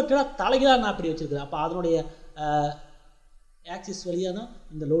இன்வெர்ட்டடாக தலைகளாக நான் அப்படி வச்சுருக்கிறேன். அப்போ அதனுடைய ஆக்சிஸ் வழியாக தான்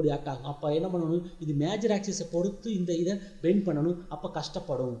இந்த லோடு ஆக்ட் ஆகும். அப்போ என்ன பண்ணணும், இது மேஜர் ஆக்சிஸை பொறுத்து இந்த இதை பெண்ட் பண்ணணும், அப்போ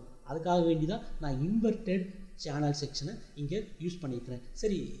கஷ்டப்படும். அதுக்காக வேண்டி தான் நான் இன்வெர்டட் சேனல் செக்ஷனை இங்கே யூஸ் பண்ணிக்கிறேன்.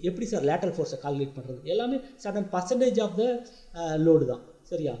 சரி, எப்படி சார் லேட்டரல் ஃபோர்ஸை கால்குலேட் பண்ணுறது? எல்லாமே sudden percentage of the load தான்.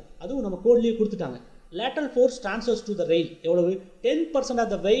 சரியா? அதுவும் நம்ம கோட்லேயே கொடுத்துட்டாங்க. lateral force transfers to the rail எவ்வளவு? 10% of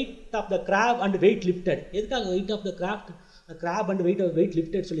the weight of the craft and weight lifted. எதுக்காக weight of the craft graph and wait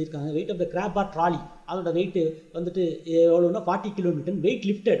lifted சொல்லியிருக்காங்க. Weight of the graph R trolley அதோட wait வந்துட்டு எவ்வளோன்னா 40 kN. வெயிட்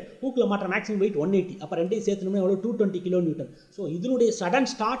லிஃப்டட் ஹூக்கில் மாற்ற maximum wait 180. அப்போ ரெண்டையும் சேர்த்துணுமே எவ்வளோ 220 kN. So இதனுடைய sudden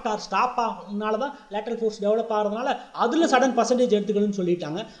start R stop ஆகுனால தான் லேட்டரல் ஃபோர்ஸ் டெவலப் ஆகிறதுனால அதில் சடன் பர்சன்டேஜ் எடுத்துக்கணும்னு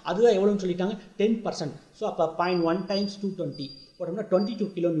சொல்லிட்டாங்க. அதுதான் எவ்வளோன்னு சொல்லிட்டாங்க 10%. ஸோ அப்போ 0.1 × 220 போட்டோம்னா 22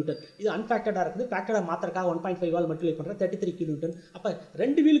 kN. இது அன்ஃபேக்டடாக இருக்குது. ஃபேக்டடாக மாத்திரக்காக 1.5 ஆல் மல்டிப்ளை பண்ணுற 33 kN. அப்போ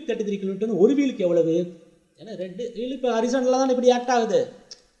 2 வீலுக்கு 33 kN, ஒரு வீலுக்கு எவ்வளவு? ஏன்னா 2 வீலு இப்போ ஹரிசாண்டலாக தான் இப்படி ஆக்ட் ஆகுது.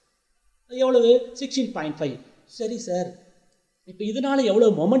 எவ்வளவு? 16.5. சரி சார், இப்போ இதனால் எவ்வளோ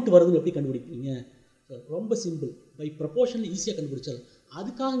மொமெண்ட் வருதுன்னு எப்படி கண்டுபிடிப்பீங்க? ரொம்ப சிம்பிள், பை ப்ரொபோர்ஷன் ஈஸியாக கண்டுபிடிச்சாலும்.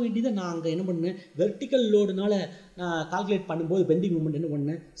 அதுக்காக வேண்டி தான் நான் அங்கே என்ன பண்ணேன், வெர்டிக்கல் லோடுனால நான் கால்குலேட் பண்ணும்போது பெண்டிங் மூமெண்ட் என்ன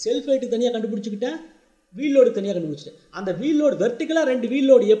பண்ணேன், செல்ஃப் வெயிட்டுக்கு தனியாக கண்டுபிடிச்சிக்கிட்டேன், வீல் லோடு தனியாக கண்டுபிடிச்சிட்டேன். அந்த வீல் லோடு வெர்டிக்கலாக 2 வீல்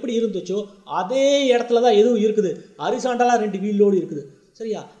லோடு எப்படி இருந்துச்சோ அதே இடத்துல தான் எதுவும் இருக்குது, ஹரிசாண்டலாக 2 வீல் லோடு இருக்குது.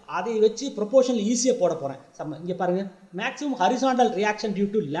 சரியா? அதை வச்சு ப்ரொபோர்ஷனில் ஈஸியாக போட போகிறேன். இங்கே பாருங்கள், maximum horizontal reaction due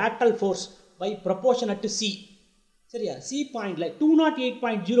to lateral force by proportion at C. சரியா? சி பாயிண்டில்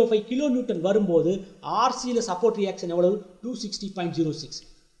 208.05 kN வரும்போது ஆர்சியில் சப்போர்ட் ரியாக்ஷன் எவ்வளவு? 260.06.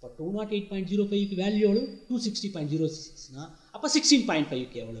 இப்போ 208.05க்கு வேல்யூ எவ்வளவு? 260.06னா அப்போ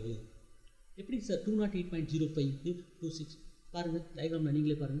 16.5க்கு எவ்வளவு? எப்படி சார் 208.05க்கு 26? பாருங்கள், டயக்ராமில்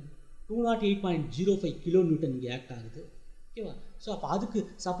நீங்களே பாருங்கள். 208.05 kN இங்கே ஆக்ட் ஆகுது. ஓகேவா? ஸோ அப்போ அதுக்கு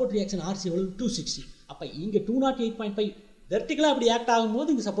சப்போர்ட் ரியாக்ஷன் ஆர்சி எவ்வளவு? 260. அப்போ இங்கே 208.5 வெர்டிக்கலாக இப்படி ஆக்ட் ஆகும்போது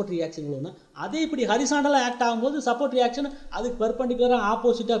இங்கே சப்போர்ட் ரியாக்ஷன் எவ்வளோன்னா, அதே இப்படி ஹரிசாண்டலாக ஆக்ட் ஆகும்போது சப்போர்ட் ரியாக்ஷன் அதுக்கு பெர்பெண்டிகுலராக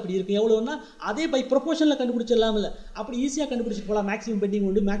ஆப்போசிட்டாக அப்படி இருக்குது. எவ்வளோன்னா அதே பை ப்ரொபோர்ஷனில் கண்டுபிடிச்சிடலாமில்ல, அப்படி ஈஸியாக கண்டுபிடிச்சி போகலாம். மேக்ஸிமம் பெண்டிங்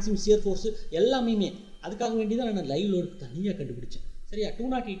உண்டு, மேக்ஸிமம் ஷியர் ஃபோர்ஸ் எல்லாமே. அதுக்காக வேண்டி தான் நான் லைவ் லோடுக்கு தனியாக கண்டுபிடிச்சேன். சரியா?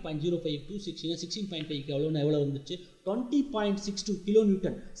 208.05 260 16.5க்கு எவ்வளோ வந்துச்சு? 20.62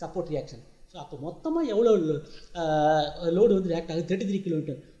 kN சப்போர்ட் ரியாக்ஷன். ஸோ அப்போ மொத்தமாக எவ்வளோ லோடு வந்து ரியாக்ட் ஆகுது? 33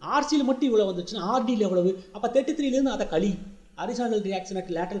 kN. ஆர்சியில் மட்டும் இவ்வளோ வந்துச்சுன்னா ஆர்டியில் எவ்வளவு? அப்போ 33லேருந்து அதை கழி. Horizontal reaction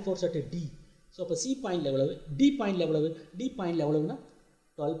at lateral force at D. So அப்போ சி பாயிண்டில் எவ்வளவு? டி பாயிண்டில் எவ்வளவு? டி பாயிண்டில் எவ்வளவுன்னா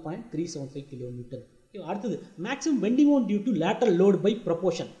 12.375 kN. ஓகே, அடுத்தது maximum bending moment due to lateral load by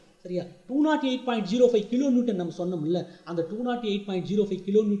proportion. சரியா? 208.05 kN நம்ம சொன்னோம்ல, அந்த 208.05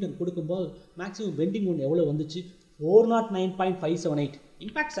 kN கொடுக்கும்போது மேக்ஸிமம் பெண்டிங் மொமெண்ட் எவ்வளோ வந்துச்சு? 409.578.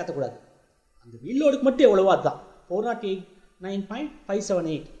 இம்பேக்ட் சேர்த்தக்கூடாது, அந்த வீல் லோடுக்கு மட்டும் எவ்வளவோ அதுதான்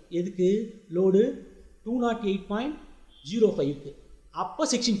 409.578. எதுக்கு? லோடு 208.05க்கு. அப்போ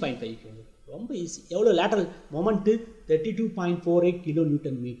 16.5க்கு வந்து ரொம்ப ஈஸி. எவ்வளோ லேட்டரல் மொமெண்ட்டு? 32.48 kN.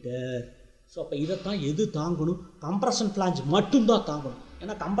 ஸோ அப்போ இதைத்தான் எது தாங்கணும்? கம்ப்ரஷன் ஃப்ளாஞ்ச் மட்டும்தான் தாங்கணும்.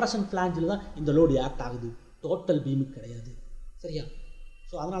 ஏன்னா கம்ப்ரஷன் ஃப்ளாஞ்சில் தான் இந்த லோடு ஆக்ட் ஆகுது, டோட்டல் பீமுக்கு கிடையாது. சரியா?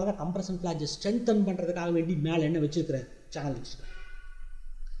 ஸோ அதனால தான் கம்ப்ரஷன் ஃப்ளாஞ்சை ஸ்ட்ரென்தன் பண்ணுறதுக்காக வேண்டி மேலே என்ன வச்சுருக்கிறேன்? சேனல் வச்சுருக்கேன்.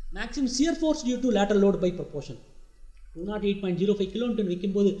 Maximum shear force due to lateral load by proportion. 208.05 kN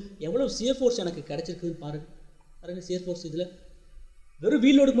வைக்கும்போது எவ்வளோ சியர் ஃபோர்ஸ் எனக்கு கிடைச்சிருக்குதுன்னு பாருங்கள். சியர் ஃபோர்ஸ் இதில் வெறும்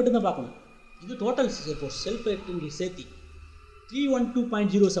வீல் லோடுக்கு மட்டும்தான் பார்க்கணும். இது total shear force self wait சேர்த்தி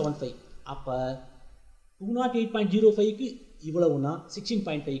 312.075. அப்போ 208.05க்கு இவ்வளவுனா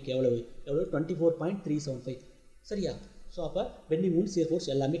 16.5க்கு எவ்வளவு? 24.375. சரியா? ஸோ அப்போ பெண்டிங் மொமெண்ட், சியர்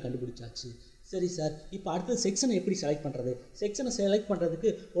ஃபோர்ஸ் எல்லாமே கண்டுபிடிச்சாச்சு. சரி சார், இப்போ அடுத்தது செக்ஷனை எப்படி செலக்ட் பண்ணுறது? செக்ஷனை செலக்ட் பண்ணுறதுக்கு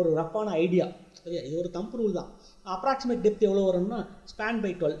ஒரு ரஃப்பான ஐடியா. சரியா? இது ஒரு தம்ப் ரூல் தான். அப்ராக்சிமேட் டெப்த் எவ்வளோ வரும்னா ஸ்பேன்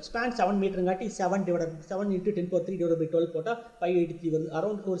பை 12. ஸ்பேன் 7 மீட்டருங்காட்டி 7 × 10³ போட்டால் 583 வருது.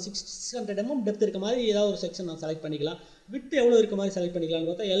 அரௌண்ட் ஒரு 600 mm டெப்த் இருக்க மாதிரி ஏதாவது ஒரு செக்ஷன் நான் செலக்ட் பண்ணிக்கலாம். விட்டு எவ்வளோ இருக்க மாதிரி செலக்ட் பண்ணிக்கலாம்னு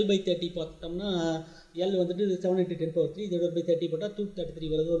பார்த்தா L/30 பார்த்தோம்னா L வந்துட்டு 7 × 10³ divided by 30 போட்டால் 233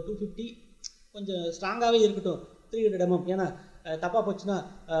 வருது. ஒரு 250 கொஞ்சம் ஸ்ட்ராங்காகவே இருக்கட்டும். 300 mm. ஏன்னா தப்பாக போச்சுன்னா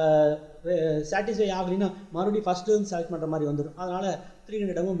சாட்டிஸ்ஃபை ஆகலைன்னா மறுபடியும் ஃபஸ்ட்டு செலக்ட் பண்ணுற மாதிரி வந்துடும். அதனால்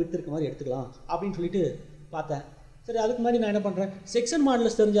 300 mm விட்டு இருக்க மாதிரி எடுத்துக்கலாம் அப்படின்னு சொல்லிட்டு பார்த்தேன். சரி, அதுக்கு மாதிரி நான் என்ன பண்ணுறேன், செக்ஷன்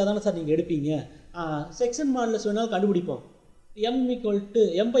மாடலஸ் தெரிஞ்சால் தானே சார் நீங்கள் எடுப்பீங்க. செக்ஷன் மாடலஸ் வேணாலும் கண்டுபிடிப்போம். M/I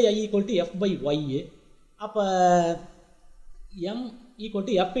 = F/Y. அப்போ M =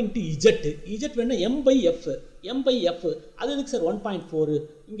 F × Z. Z வேணா M/F. M/F அது எதுக்கு சார் 1.4?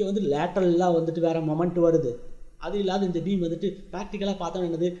 இங்கே வந்து லேட்ரலாக வந்துட்டு வேறு மொமெண்ட் வருது. அது இல்லாத இந்த பீம் வந்துட்டு ப்ராக்டிக்கலாக பார்த்தோம்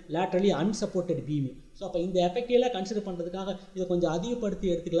என்னது, லேட்ரலி அன்சப்போர்ட்டட் பீம். ஸோ அப்போ இந்த எஃபெக்டெல்லாம் கன்சிடர் பண்ணுறதுக்காக இதை கொஞ்சம் அதிகப்படுத்தி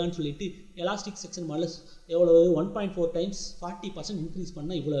எடுத்துக்கலான்னு சொல்லிட்டு எலாஸ்டிக் செக்ஷன் மாடல்ஸ் எவ்வளோ 1.4 டைம்ஸ் 40% இன்க்ரீஸ்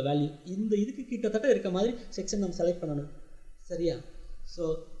பண்ணால் இவ்வளோ வேல்யூ. இந்த இதுக்கு கிட்டத்தட்ட இருக்க மாதிரி செக்ஷன் நம்ம செலக்ட் பண்ணணும். சரியா? ஸோ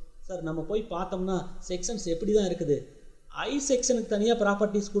சார் நம்ம போய் பார்த்தோம்னா செக்ஷன்ஸ் எப்படி தான் இருக்குது. ஐ செக்ஷனுக்கு தனியாக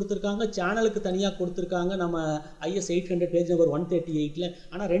ப்ராப்பர்ட்டிஸ் கொடுத்துருக்காங்க, சேனலுக்கு தனியாக கொடுத்துருக்காங்க. நம்ம IS 800 பேஜ் நம்பர் 138.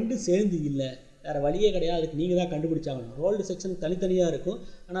 ஆனால் ரெண்டும் சேர்ந்து இல்லை, வேறு வழியே கிடையாது. அதுக்கு நீங்கள் தான் கண்டுபிடிச்சாகணும். ரோல்டு செக்ஷனுக்கு தனித்தனியாக இருக்கும்,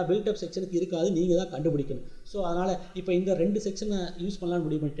 ஆனால் பில்டப் செக்ஷனுக்கு இருக்காது, நீங்கள் தான் கண்டுபிடிக்கணும். ஸோ அதனால் இப்போ இந்த 2 செக்ஷனை யூஸ் பண்ணலான்னு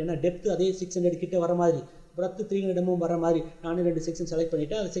முடிவு பண்ணிட்டேன். ஏன்னா டெப்த்து அதே 600 கிட்ட வர மாதிரி breadth 300 mm வர மாதிரி நானே 2 செக்ஷன் செலக்ட்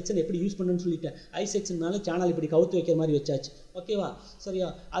பண்ணிவிட்டு அந்த செக்ஷன் எப்படி யூஸ் பண்ணுன்னு சொல்லிட்டேன். ஐ செக்ஷன் மேலே சேனல் இப்படி கவுத்து வைக்கிற மாதிரி வச்சாச்சு. ஓகேவா? சரியா?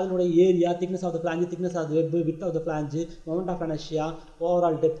 அதனுடைய area, thickness of the flange, thickness of the web, with of the flange, moment of inertia,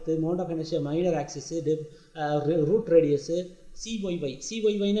 overall depth, moment of inertia, minor axis, root radius,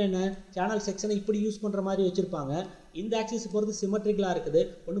 சிஒய்ஒய்னா என்ன? சேனல் செக்ஷனை இப்படி யூஸ் பண்ணுற மாதிரி வச்சுருப்பாங்க. இந்த ஆக்சிஸ் பொறுத்து சிமெட்ரிக்கலாக இருக்குது,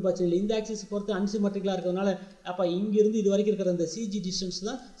 ஒன்றும் பிரச்சனை இல்லை. இந்த ஆக்சிஸ் பொறுத்து அன்சிமெட்ரிக்கலாக இருக்கிறதுனால அப்போ இங்கிருந்து இது வரைக்கும் இருக்கிற அந்த சிஜி டிஸ்டன்ஸ்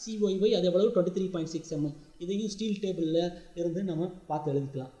தான் சிஒய்ஒய். அது எவ்வளவு? 23.6 mm. இதையும் ஸ்டீல் டேபிளில் இருந்து நம்ம பார்த்து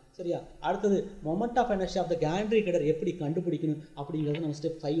எழுதிக்கலாம். சரியா? அடுத்தது moment of inertia of the gantry கிடர் எப்படி கண்டுபிடிக்கணும் அப்படிங்கிறத நம்ம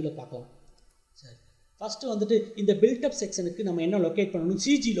ஸ்டெப் 5ல் பார்க்கலாம். சரி, ஃபஸ்ட்டு வந்துட்டு இந்த பில்டப் செக்ஷனுக்கு நம்ம என்ன லொக்கேட் பண்ணணும்?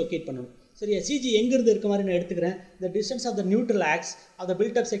 சிஜி லொக்கேட் பண்ணணும். சரியா? சிஜி எங்கேருந்து இருக்க மாதிரி நான் எடுத்துக்கிறேன். The distance of the neutral aux of the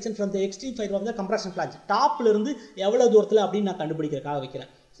build up section from the extreme fire of the compression flange. டாப்லேருந்து எவ்வளோ தூரத்தில் அப்படின்னு நான் கண்டுபிடிக்கிறதுக்காக வைக்கிறேன்.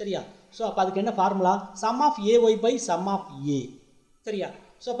 சரியா? ஸோ அப்போ அதுக்கு என்ன formula? Some of AY by some of ஏ. சரியா?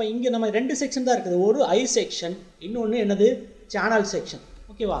 ஸோ அப்போ இங்கே நம்ம 2 செக்ஷன் தான் இருக்குது. ஒரு ஐ செக்ஷன், இன்னொன்று என்னது? Channel section.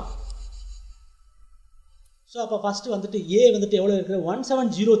 ஓகேவா? ஸோ அப்போ ஃபஸ்ட்டு வந்துட்டு ஏ வந்துட்டு எவ்வளோ இருக்குது?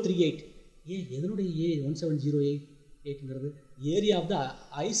 17038. எதனுடைய ஏ 17038ங்கிறது? Area of the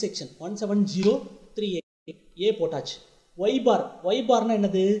I section 17038. ஏ போட்டாச்சு. ஒய் பார்னா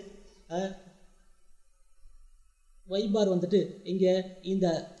என்னது? ஒய் பார் வந்துட்டு இங்கே இந்த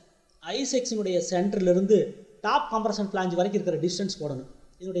ஐ செக்ஷனுடைய சென்டர்லேருந்து டாப் கம்ப்ரஷன் ஃப்ளாஞ்ச் வரைக்கும் இருக்கிற டிஸ்டன்ஸ் போடணும்.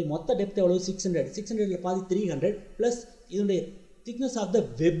 இதனுடைய மொத்த டெப்த் எவ்வளவு? 600. 600ல் பாதி 300 ப்ளஸ் இதனுடைய thickness of the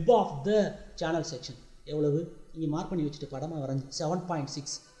web of the channel section எவ்வளவு? இங்கே மார்க் பண்ணி வச்சுட்டு படமாக வரைஞ்சி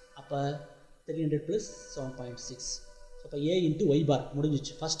 7.6. அப்போ 300 + 7.6. அப்போ ஏ இன்ட்டு ஒய் பார்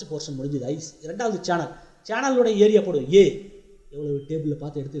முடிஞ்சிச்சு. ஃபஸ்ட்டு போர்ஷன் முடிஞ்சுது. ஐஸ். ரெண்டாவது சேனலுடைய ஏரியா போடுவோம். ஏ எவ்வளோ? டேபிளில்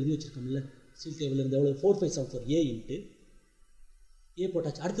பார்த்து எடுத்து எழுதி வச்சுருக்கோம்ல, ஸ்டீல் டேபிள் இருந்து எவ்வளோ? 4574. ஏ இன்ட்டு ஏ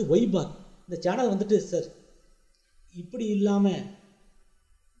போட்டாச்சு. அடுத்து ஒய் பார். இந்த சேனல் வந்துட்டு சார் இப்படி இல்லாமல்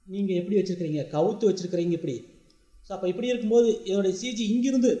நீங்கள் எப்படி வச்சுருக்கிறீங்க? கவுத்து வச்சுருக்கிறீங்க இப்படி. ஸோ அப்போ இப்படி இருக்கும்போது இதோடைய சிஜி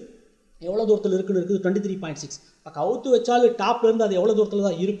இங்கிருந்து எவ்வளோ தூரத்தில் இருக்குது? 23.6. இப்போ கவுத்து வச்சாலும் டாப்லேருந்து அது எவ்வளோ தூரத்தில்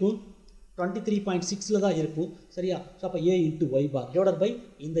தான் இருக்கும்? 23.6ல் தான் இருக்கும். சரியா? ஸோ அப்போ A into Y bar divided by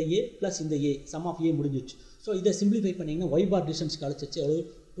இந்த ஏ ப்ளஸ் இந்த ஏ, சம் ஆஃப் ஏ முடிஞ்சிச்சு. ஸோ இதை சிம்பிளிஃபை பண்ணிங்கன்னா ஒய் பார் டிஸ்டன்ஸ் கழிச்சிச்சு எவ்வளோ?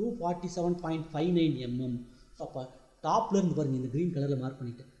 247.59 mm. ஸோ அப்போ டாப்லேருந்து பாருங்கள், இந்த க்ரீன் கலரில் மார்க்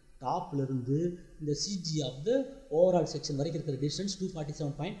பண்ணிவிட்டு டாப்லேருந்து இந்த CG of the overall section வரைக்கும் இருக்கிற டிஸ்டன்ஸ்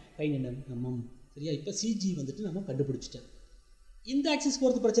 247.59 mm. சரியா? இப்போ சிஜி வந்துட்டு நம்ம கண்டுபிடிச்சிட்டேன். இந்த ஆக்சிஸ்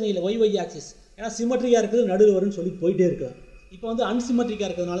பொறுத்து பிரச்சனை இல்லை, ஒய் ஆக்சிஸ். ஏன்னா சிமெட்ரியாக இருக்குது, நடுவில் வரும்னு சொல்லி போயிட்டே இருக்கலாம். இப்போ வந்து அன்சிமெட்ரிக்காக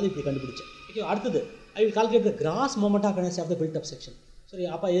இருக்கிறதுனால இப்படி கண்டுபிடிச்சேன். ஓகே, அடுத்தது I will calculate the cross moment of inertia of the build up section. சரி,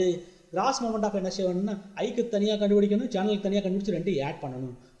 அப்போ கிராஸ் மொமெண்ட் ஆஃப் இனர்ஷியா வேணும்னா ஐக்கு தனியாக கண்டுபிடிக்கணும், சேனலுக்கு தனியாக கண்டுபிடிச்சி 2 ஆட்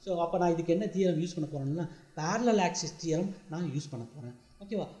பண்ணணும். ஸோ அப்போ நான் இதுக்கு என்ன தியரம் யூஸ் பண்ண போகிறேன்னா பேரலல் ஆக்சிஸ் தியரம் நான் யூஸ் பண்ண போகிறேன்.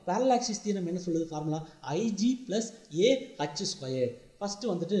 ஓகேவா? பேரலல் ஆக்சிஸ் தியரம் என்ன சொல்லுது? Formula IG + AH².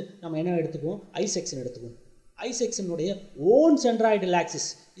 ஃபஸ்ட்டு வந்துட்டு நம்ம என்ன எடுத்துக்குவோம்? ஐ செக்ஷன் எடுத்துக்குவோம். ஐ செக்ஷனுடைய ஓன் சென்ட்ராய்டல் ஆக்சிஸ்,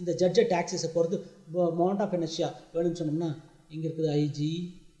 இந்த ஜட்ஜட் ஆக்சிஸை பொறுத்து மொமெண்ட் ஆஃப் இனர்ஷியா வேணும்னு சொன்னோம்னா இங்கே இருக்குது ஐஜி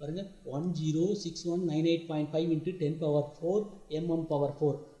பாருங்கள் 10619.5 × 10⁴ mm⁴.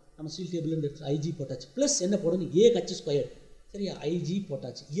 நம்ம ஸ்டீல் டேபிள்லேருந்து எடுத்து ஐஜி போட்டாச்சு. ப்ளஸ் என்ன போடணும்? AH². சரியா? ஐஜி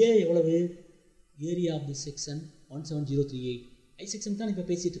போட்டாச்சு. ஏ எவ்வளவு? Area of the section 17038. I section தான் இப்போ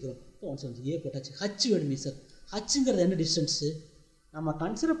பேசிகிட்டு இருக்கிறோம். இப்போ 170. ஏ போட்டாச்சு. ஹச் வேணுமே சார். ஹச்சுங்கிறது என்ன டிஸ்டன்ஸு? நம்ம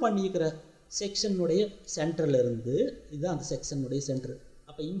கன்சிடர் பண்ணியிருக்கிற செக்ஷனுடைய சென்டர்லேருந்து இதுதான் அந்த செக்ஷனுடைய சென்டர்.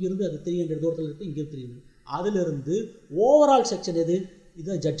 அப்போ இங்கேருந்து அது 300 தூரத்தில் இருக்குது, இங்கே 300. அதிலிருந்து ஓவரால் செக்ஷன் எது?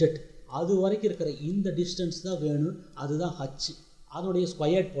 இதுதான் ஜட்ஜட். அது வரைக்கும் இருக்கிற இந்த டிஸ்டன்ஸ் தான் வேணும், அதுதான் ஹச். அதனுடைய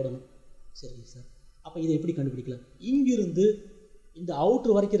ஸ்கொயர்ட் போடணும். சரி சார், அப்போ இதை எப்படி கண்டுபிடிக்கலாம்? இங்கிருந்து இந்த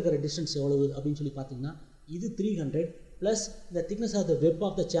அவுட்ரு வரைக்கும் இருக்கிற டிஸ்டன்ஸ் எவ்வளவு அப்படின்னு சொல்லி பார்த்தீங்கன்னா இது 300 ப்ளஸ் இந்த thickness of the web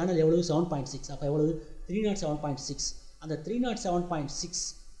of the channel எவ்வளவு? 7.6. அப்போ எவ்வளவு? 307.6. அந்த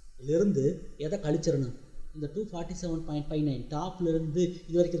 307.6லிருந்து எதை கழிச்சிடணும்? இந்த 247.59 டாப்லேருந்து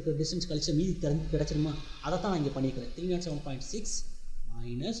இது வரைக்கும் இருக்கிற டிஸ்டன்ஸ் கழிச்சா மீதி கிடச்சிருமா? அதை தான் நான் இங்கே பண்ணிக்கிறேன். 307.6 -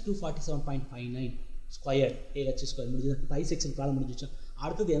 247.59 ஸ்கொயர் AH² முடிஞ்சது. இப்போ ஐ செக்ஷன் காலம் முடிஞ்சிச்சு.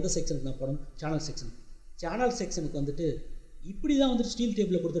 அடுத்தது எந்த செக்ஷனுக்கு நான் போடணும்? Channel section. சேனல் செக்ஷனுக்கு வந்துட்டு இப்படி தான் வந்துட்டு ஸ்டீல்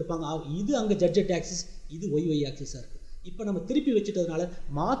டேபிளில் கொடுத்துருப்பாங்க. இது அங்கே ஜட்ஜட் ஆக்சிஸ், இது ஒய் ஆக்சிஸாக இருக்குது. இப்போ நம்ம திருப்பி வச்சுட்டதுனால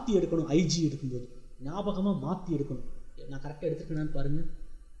மாற்றி எடுக்கணும். ஐஜி எடுக்கும்போது ஞாபகமாக மாற்றி எடுக்கணும். நான் கரெக்டாக எடுத்துருக்கேனான்னு பாருங்கள்.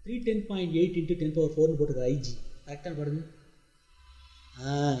 310.8 × 10⁴ போட்டுருக்க ஐஜி கரெக்டாக பாருங்கள்.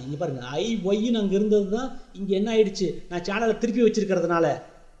 இங்கே பாருங்கள், ஒய்ன்னு அங்கே இருந்தது தான் இங்கே என்ன ஆயிடுச்சு? நான் சேனலை திருப்பி வச்சுருக்கிறதுனால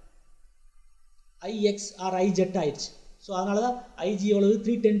IX or IZ ஆயிடுச்சு. ஸோ அதனால தான் ஐஜி எவ்வளவு?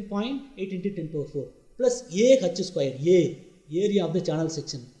 310.8 × 10⁴ plus AH². Area of the channel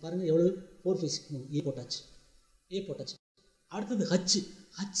section பாருங்கள் எவ்வளவு? 456. ஏ போட்டாச்சு. அடுத்தது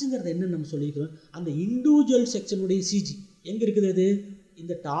ஹச்சுங்கிறது என்னன்னு நம்ம சொல்லிக்கிறோம். அந்த இண்டிவிஜுவல் செக்ஷனுடைய சிஜி எங்கே இருக்குது? அது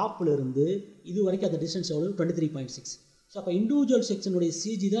இந்த டாப்பில் இருந்து இது வரைக்கும் அந்த டிஸ்டன்ஸ் எவ்வளோ 23.6. ஸோ அப்போ இண்டிவிஜுவல் செக்ஷனுடைய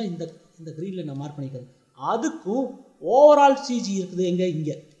சிஜி தான் இந்த க்ரீனில் நான் மார்க் பண்ணிக்கிறேன். அதுக்கும் ஓவரால் சிஜி இருக்குது எங்கே,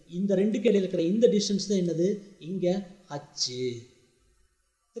 இங்கே இந்த ரெண்டுக்கு இடையில் இருக்கிற இந்த டிஸ்டன்ஸ் தான் என்னது, இங்கே ஹச்சு.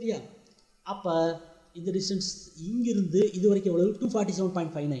 சரியா? அப்போ இந்த டிஸ்டன்ஸ் இங்கிருந்து இது வரைக்கும் எவ்வளவு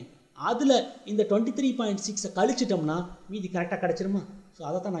 247.59. அதில் இந்த 23.6 கழிச்சிட்டோம்னா மீதி கரெக்டாக கிடச்சிருமா? ஸோ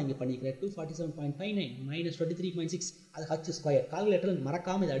அதை தான் நான் இங்கே பண்ணிக்கிறேன். 247.59 மைனஸ் 23.6 அது ஹச் ஸ்கொயர். கால்குலேட்டரில்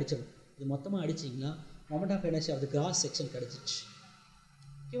மறக்காமல் இதை அடிச்சிடும். இது மொத்தமாக அடிச்சிங்கன்னா moment of inertia of the cross section கிடச்சிச்சு.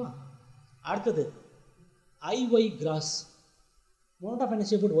 ஓகேவா? அடுத்தது ஐஒய் கிராஸ் மொமெண்ட் ஆஃப்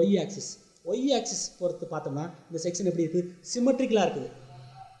இனர்ஷியா போட்டு ஒய் ஆக்சிஸ். ஒய் ஆக்சிஸ் பொறுத்து பார்த்தோம்னா இந்த செக்ஷன் எப்படி இருக்குது, சிமெட்ரிக்கலாக இருக்குது.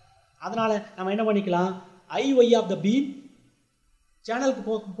 அதனால் நம்ம என்ன பண்ணிக்கலாம், ஐஒய் ஆஃப் த பீம் சேனலுக்கு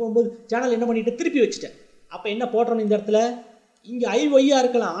போகும்போது சேனல் என்ன பண்ணிவிட்டு திருப்பி வச்சுட்டேன். அப்போ என்ன போடுறோன்னு இந்த இடத்துல இங்கே ஐஒய்யாக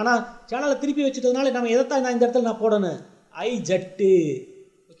இருக்கலாம், ஆனால் சேனலை திருப்பி வச்சுட்டதுனால நம்ம எதைத்தான் நான் இந்த இடத்துல நான் போடணும், ஐ ஜெட்டு.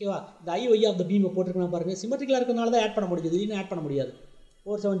 ஓகேவா? இந்த ஐஒய் ஆஃப் த பீமை போட்டிருக்கலாம் பாருங்கள். சிமெட்ரிக்கலாக இருக்கிறதுனால தான் ஆட் பண்ண முடியுது, இன்னும் ஆட் பண்ண முடியாது.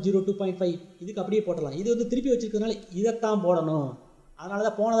 4702.5 இதுக்கு அப்படியே போட்டலாம். இது வந்து திருப்பி வச்சுருக்கிறதுனால இதைத்தான் போடணும். அதனால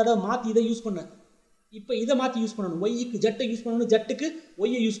தான் போன தடவை மாற்றி இதை யூஸ் பண்ணேன். இப்போ இதை மாற்றி யூஸ் பண்ணணும். ஒய்க்கு ஜெட்டை யூஸ் பண்ணணும், ஜெட்டுக்கு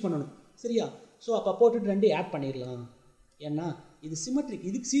ஒய்யை யூஸ் பண்ணணும். சரியா? ஸோ அப்போ போட்டுட்டு ரெண்டு ஆட் பண்ணிடலாம். ஏன்னா இது சிமெட்ரிக்,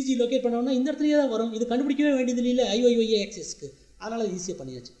 இதுக்கு சிஜி லொக்கேட் பண்ணோம்னா இந்த இடத்துலையே தான் வரும். இது கண்டுபிடிக்கவே வேண்டியது இல்லை ஐஒய் ஆக்சிஸ்க்கு. அதனால் ஈஸியாக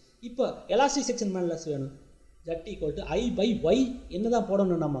பண்ணியாச்சு. இப்போ எலாஸ்டிக் செக்ஷன் மேலஸ் வேணும். Z equal to I by Y என்ன தான்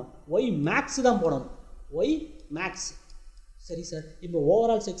போடணும், நம்ம ஒய் மேக்ஸ் தான் போடணும். Y maths. சரி சார், இப்போ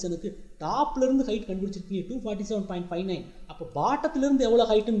ஓவரால் செக்ஷனுக்கு டாப்லேருந்து ஹைட் கண்டுபிடிச்சிருக்கீங்க 247.59. அப்போ பாட்டத்துலேருந்து எவ்வளோ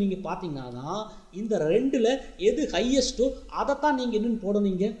ஹைட்டுன்னு நீங்கள் பார்த்தீங்கன்னா தான் இந்த ரெண்டில் எது ஹையஸ்ட்டோ அதைத்தான் நீங்கள் என்னென்னு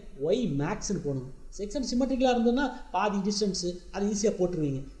போடணுங்க, ஒய் மேக்ஸ்ன்னு போடணும். செக்ஷன் சிமெட்ரிக்கலாக இருந்ததுன்னா பாதி டிஸ்டன்ஸு அது ஈஸியாக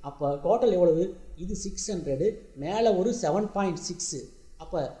போட்டுருவீங்க. அப்போ டோட்டல் எவ்வளவு, இது 600 மேலே ஒரு 7.6.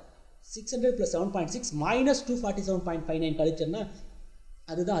 அப்போ 600 + 7.6 மைனஸ் 247.59 கழிச்சோன்னா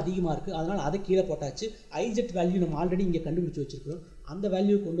அதுதான் அதிகமாக இருக்குது. அதனால் அதை கீழே போட்டாச்சு. ஐஜெட் வேல்யூ நம்ம ஆல்ரெடி இங்கே கண்டுபிடிச்சி வச்சுருக்கிறோம். அந்த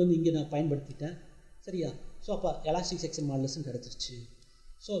வேல்யூ கொண்டு வந்து இங்கே நான் பயன்படுத்திட்டேன். சரியா? ஸோ அப்போ எலாஸ்டிக் செக்ஷன் மாடுலஸ்ன்னு கிடச்சிருச்சு.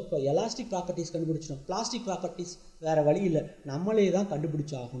 ஸோ இப்போ எலாஸ்டிக் ப்ராப்பர்ட்டிஸ் கண்டுபிடிச்சிட்டோம். பிளாஸ்டிக் ப்ராப்பர்ட்டிஸ் வேறு வழி இல்லை, நம்மளே தான்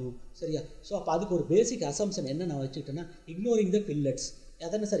கண்டுபிடிச்சி ஆகணும். சரியா? ஸோ அப்போ அதுக்கு ஒரு பேசிக் அசம்ஷன் என்ன நான் வச்சுக்கிட்டேன்னா, இக்னோரிங் த ஃபில்லட்ஸ்.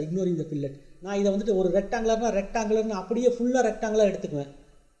 எதானே சார் இக்னோரிங் த ஃபில்லட்? நான் இதை வந்துட்டு ஒரு ரெக்டாங்குலர்னு அப்படியே ஃபுல்லாக ரெக்டாங்குலாக எடுத்துக்குவேன்.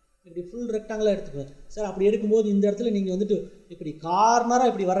 இப்படி ஃபுல் ரெக்டாங்குலாக எடுத்துக்குவேன் சார். அப்படி எடுக்கும்போது இந்த இடத்துல நீங்கள் வந்துட்டு இப்படி கார்னராக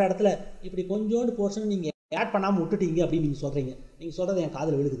இப்படி வர இடத்துல இப்படி கொஞ்சோண்டு போர்ஷன் நீங்கள் ஆட் பண்ணாமல் விட்டுட்டீங்க அப்படின்னு நீங்கள் சொல்கிறீங்க. நீங்கள் சொல்கிறது என்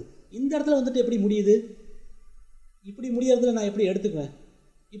காதில் விழுகுது. இந்த இடத்துல வந்துட்டு எப்படி முடியுது, இப்படி முடியறதுல நான் எப்படி எடுத்துக்குவேன்,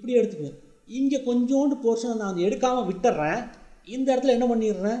 இப்படி எடுத்துக்குவேன். இங்கே கொஞ்சோண்டு போர்ஷனை நான் எடுக்காமல் விட்டுறேன். இந்த இடத்துல என்ன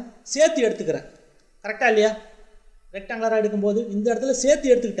பண்ணிடுறேன், சேர்த்து எடுத்துக்கிறேன். கரெக்டாக இல்லையா? ரெக்டாங்குலராக எடுக்கும்போது இந்த இடத்துல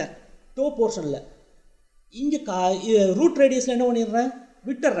சேர்த்து எடுத்துக்கிட்டேன் டோ போர்ஷனில். இங்கே ரூட் ரேடியஸில் என்ன பண்ணிடுறேன்,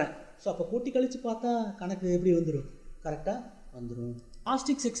 விட்டுறேன். ஸோ அப்போ கூட்டி கழித்து பார்த்தா கணக்கு எப்படி வந்துடும், கரெக்டாக வந்துடும்.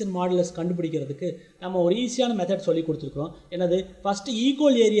 பிளாஸ்டிக் செக்ஷன் மாடுலஸ் கண்டுபிடிக்கிறதுக்கு நம்ம ஒரு ஈஸியான மெத்தட் சொல்லி கொடுத்துருக்கோம். என்னது, ஃபஸ்ட்டு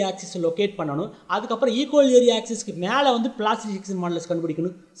ஈக்குவல் ஏரியா ஆக்சிஸை லொக்கேட் பண்ணணும். அதுக்கப்புறம் ஈக்குவல் ஏரியா ஆக்சிஸ்க்கு மேலே வந்து பிளாஸ்டிக் செக்ஷன் மாடுலஸ்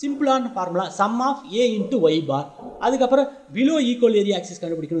கண்டுபிடிக்கணும். சிம்பிளான formula some of A into Y பார். அதுக்கப்புறம் பிலோ ஈக்குவல் ஏரியா ஆக்சிஸ்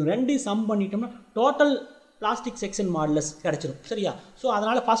கண்டுபிடிக்கணும். ரெண்டையும் சம் பண்ணிட்டோம்னா டோட்டல் பிளாஸ்டிக் செக்ஷன் மாடுலஸ் கிடச்சிடும். சரியா? ஸோ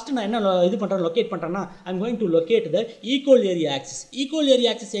அதனால் ஃபஸ்ட்டு நான் என்ன இது பண்ணுறேன், லொக்கேட் பண்ணுறேன்னா I am going to locate the equal area axis. Equal area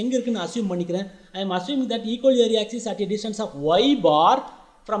axis எங்கே இருக்குன்னு அஸ்யூம் பண்ணிக்கிறேன். I am assuming that equal area axis at a distance of Y bar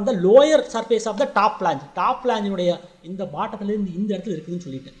from the lower surface of the top பிளாஞ்ச். Top பிளாஞ்சினுடைய இந்த பாட்டத்துலேருந்து இந்த இடத்துல இருக்குதுன்னு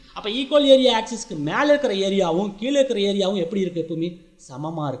சொல்லிட்டேன். அப்போ equal area ஆக்சிஸ்க்கு மேலே இருக்கிற ஏரியாவும் கீழே இருக்கிற ஏரியாவும் எப்படி இருக்குது, எப்பவுமே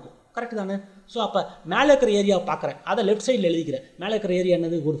சமமாக இருக்கும். கரெக்டு தானே? ஸோ அப்போ மேலே இருக்கிற ஏரியாவை பார்க்குறேன், அதை லெஃப்ட் சைடில் எழுதிக்கிறேன். மேலே இருக்கிற ஏரியா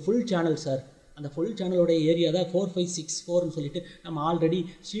என்னது, ஒரு ஃபுல் சேனல் சார். அந்த ஃபுல் சேனலோடைய ஏரியா தான் 4564ன்னு சொல்லிட்டு நம்ம ஆல்ரெடி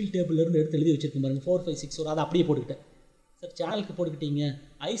ஸ்டீல் டேபிள்லேருந்து எடுத்து எழுதி வச்சுருக்கோம் பாருங்கள். 4564 அதை அப்படியே போட்டுக்கிட்டேன் சார். சேனலுக்கு போட்டுக்கிட்டீங்க,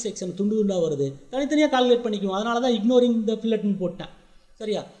 ஐ செக்ஷன் துண்டு துண்டாக வருது, தனித்தனியாக கால்குலேட் பண்ணிக்குவோம். அதனால தான் இக்னோரிங் த ஃபில்லட்னு போட்டேன்.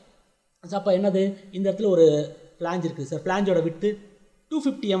 சரியா? ஸோ அப்போ என்னது, இந்த இடத்துல ஒரு ஃப்ளாஞ்ச் இருக்குது சார். ஃப்ளாஞ்சோட விட்டு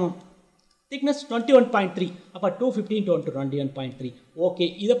 250 mm, திக்னஸ் 21.3. அப்போ 250 × 21.3. ஓகே,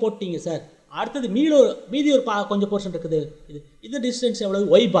 இதை போட்டிங்க சார். அடுத்தது மீதி ஒரு கொஞ்சம் போர்ஷன் இருக்குது. இது டிஸ்டன்ஸ் எவ்வளவு,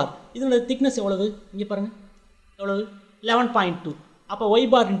 ஒய் பார். இதனோட திக்னஸ் எவ்வளவு, இங்கே பாருங்கள் எவ்வளவு, 11.2. அப்போ ஒய்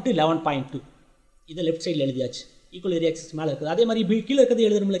பார் இன்ட்டு 11.2. இதை லெஃப்ட் சைடில் எழுதியாச்சு. ஈக்குவல் ஏரியா ஆக்சிஸ் மேலே இருக்குது. அதே மாதிரி கீழே இருக்கிறது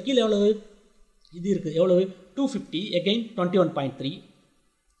எழுதுறோம்ல, கீழே எவ்வளவு இது இருக்குது, எவ்வளவு 250 அகைன் 21.3.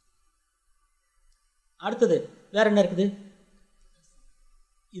 அடுத்தது வேறு என்ன இருக்குது,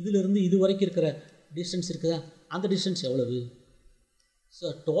 இதிலிருந்து இது வரைக்கும் இருக்கிற டிஸ்டன்ஸ் இருக்குதா, அந்த டிஸ்டன்ஸ் எவ்வளவு. ஸோ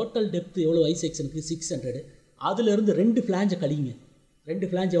டோட்டல் டெப்த் எவ்வளோ ஐ செக்ஷனுக்கு 600. அதிலிருந்து 2 ஃப்ளாஞ்சை கழிங்க. 2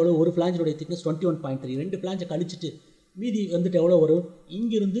 ஃப்ளாஞ்ச் எவ்வளோ, ஒரு ஃப்ளாஞ்சோடைய திக்னஸ் 21.3. 2 ஃப்ளாஞ்சை கழிச்சிட்டு மீதி வந்துட்டு எவ்வளோ வரும்,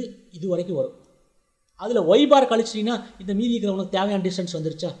 இங்கிருந்து இது வரைக்கும் வரும். அதில் ஒய் பார் கழிச்சிட்டிங்கன்னா இந்த மீதி இருக்கிற உனக்கு தேவையான டிஸ்டன்ஸ்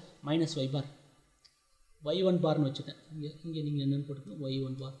வந்துருச்சா, மைனஸ் ஒய் பார். y1 பார்னு வச்சுட்டேன். இங்கே நீங்கள் என்னென்னு போட்டுக்கணும்,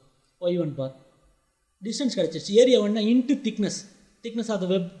 y1 பார் டிஸ்டன்ஸ் கிடச்சிருச்சு. ஏரியா ஒன்னா into thickness of the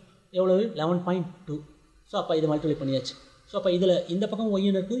web எவ்வளவு 11.2. ஸோ அப்போ இதை மல்டிப்ளை பண்ணியாச்சு. ஸோ அப்போ இதில் இந்த பக்கம்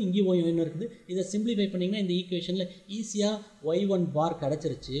ஒய்ன்னு இருக்குது, இங்கேயும் ஒய்ன்னு இருக்குது. இதை சிம்பிளிஃபை பண்ணிங்கன்னா இந்த ஈக்குவேஷனில் ஈஸியாக y1 பார்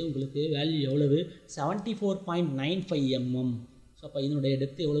கிடச்சிருச்சு. உங்களுக்கு வேல்யூ எவ்வளவு 74.95 mm. ஸோ அப்போ இதனுடைய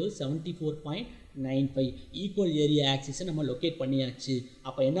டெப்த் எவ்வளவு 74.95. ஈக்குவல் ஏரியா ஆக்சிஸை நம்ம லொக்கேட் பண்ணியாச்சு.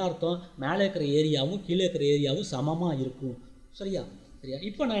 அப்போ என்ன அர்த்தம், மேலே இருக்கிற ஏரியாவும் கீழே இருக்கிற ஏரியாவும் சமமாக இருக்கும். சரியா?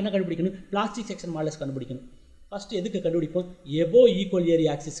 இப்போ நான் என்ன கண்டுபிடிக்கணும், பிளாஸ்டிக் செக்ஷன் மாடல்ஸ் கண்டுபிடிக்கணும். ஃபஸ்ட்டு எதுக்கு கண்டுபிடிப்போம், எபோ ஈக்குவல்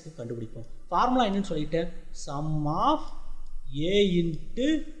ஏரியா ஆக்சிஸ்க்கு கண்டுபிடிப்போம். ஃபார்முலா என்னன்னு சொல்லிட்டேன், some of A into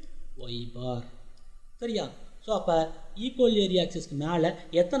Y பார். சரியா? ஸோ அப்போ ஈக்குவல் ஏரியா ஆக்சிஸ்க்கு மேலே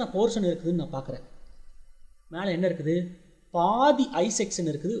எத்தனை போர்ஷன் இருக்குதுன்னு நான் பார்க்குறேன். மேலே என்ன இருக்குது, பாதி ஐ செக்ஷன்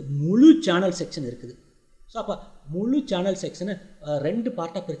இருக்குது, முழு சேனல் செக்ஷன் இருக்குது. ஸோ அப்போ முழு சேனல் செக்ஷனை 2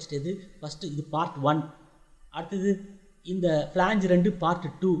 பார்ட்டாக பிரிச்சுட்டு, ஃபஸ்ட்டு இது பார்ட் 1, அடுத்தது இந்த ஃப்ளாஞ்ச் 2 பார்ட்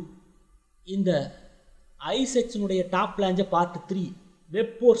 2, இந்த ஐ செக்ஷனுடைய டாப் ஃப்ளாஞ்சை பார்ட் 3,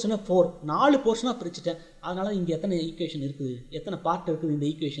 வெப் போர்ஷனை 4, 4 போர்ஷனாக பிரிச்சுட்டேன். அதனால் இங்கே எத்தனை ஈக்குவேஷன் இருக்குது, எத்தனை பார்ட் இருக்குது இந்த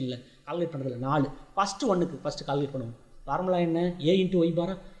ஈக்குவேஷனில் கால்குலேட் பண்ணுறதுல 4. ஃபஸ்ட்டு ஒன்றுக்கு ஃபஸ்ட்டு கால்குலேட் பண்ணுவோம். ஃபார்முலா என்ன, ஏ இன்ட்டு ஒய்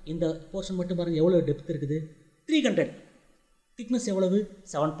பாரா. இந்த போர்ஷன் மட்டும் பாருங்கள் எவ்வளோ டெப்த் இருக்குது, 300. திக்னஸ் எவ்வளவு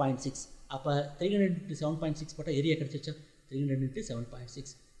 7.6. அப்போ 300 × 7.6 போட்டால் ஏரியா கிடச்சிச்சா, 300 × 7.6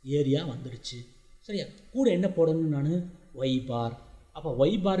 ஏரியா வந்துடுச்சு. சரியா? கூட என்ன போடணும் நான், ஒய் பார். அப்போ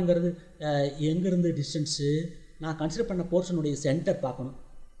ஒய் பாருங்கிறது எங்கேருந்து டிஸ்டன்ஸு, நான் கன்சிடர் பண்ண போர்ஷனுடைய சென்டர் பார்க்கணும்.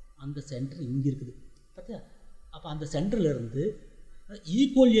 அந்த சென்டர் இங்கே இருக்குது பார்த்தியா. அப்போ அந்த சென்டர்லேருந்து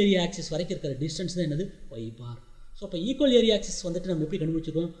ஈக்குவல் ஏரியா ஆக்சிஸ் வரைக்கும் இருக்கிற டிஸ்டன்ஸ் தான் என்னது, ஒய் பார். ஸோ அப்போ ஈக்குவல் ஏரியா ஆக்சிஸ் வந்துட்டு நம்ம எப்படி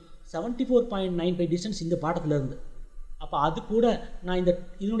கண்டுபிடிச்சிருக்கோம், 74.95 டிஸ்டன்ஸ் இந்த பாட்டத்துலேருந்து. அப்போ அது கூட நான்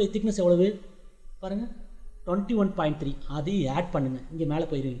இதனுடைய திக்னஸ் எவ்வளவு பாருங்கள் 21.3, அதையும் ஆட் பண்ணுங்கள், இங்கே மேலே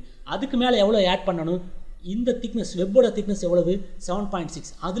போயிருவீங்க. அதுக்கு மேலே எவ்வளோ ஆட் பண்ணணும், இந்த திக்னஸ் வெப்போட திக்னஸ் எவ்வளவு 7.6,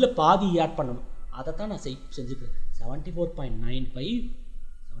 அதில் பாதி ஆட் பண்ணணும். அதை தான் நான் செஞ்சுக்கிறேன்.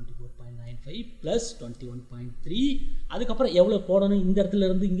 74.95 ப்ளஸ் 21.3. அதுக்கப்புறம் எவ்வளோ போடணும், இந்த இடத்துல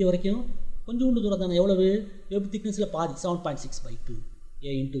இருந்து இங்கே வரைக்கும் கொஞ்சோண்டு தூரம் தானே, எவ்வளவு வெப் திக்னஸில் பாதி 7.6/2 A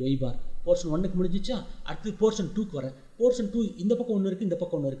into Y bar. Portion 1க்கு முடிஞ்சிச்சா, அடுத்து போர்ஷன் 2க்கு வரேன். போர்ஷன் 2 இந்த பக்கம் ஒன்று இருக்குது, இந்த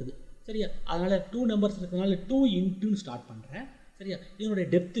பக்கம் ஒன்று இருக்குது. சரியா? அதனால் 2 நம்பர்ஸ் இருக்கிறதுனால 2 இன்ட்டுன்னு ஸ்டார்ட் பண்ணுறேன். சரியா? இதனுடைய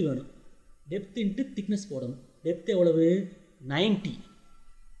டெப்த்து வேணும், டெப்த் இன்ட்டு திக்னஸ் போடணும். டெப்த் எவ்வளவு 90.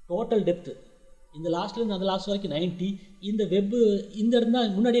 டோட்டல் டெப்த்து இந்த லாஸ்ட்லேருந்து அந்த லாஸ்ட் வரைக்கும் 90. இந்த வெப்பு இந்த இடம் தான்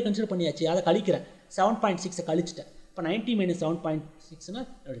முன்னாடியே கன்சிடர் பண்ணியாச்சு, அதை கழிக்கிறேன். 7.6 கழிச்சிட்டேன். இப்போ 90 - 7.6னா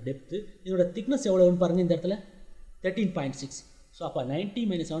என்னோட டெப்த்து. இதோட திக்னஸ் எவ்வளோன்னு பாருங்கள், இந்த இடத்துல 13.6. ஸோ அப்போ 90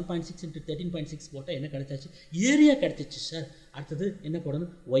 - 7.6 × 13.6 போட்டால் என்ன கிடச்சாச்சு, ஏரியா கிடச்சிச்சு சார். அடுத்தது என்ன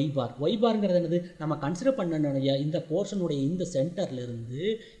போடணும், ஒய் பார். ஒய் பார்ங்கிறது என்னது, நம்ம கன்சிடர் பண்ணனுடைய இந்த போர்ஷனுடைய இந்த சென்டர்லேருந்து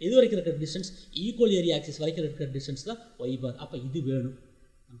இது வரைக்கும் இருக்கிற டிஸ்டன்ஸ், ஈக்குவல் ஏரியா ஆக்சிஸ் வரைக்கும் இருக்கிற டிஸ்டன்ஸ் தான் ஒய் பார். அப்போ இது வேணும்.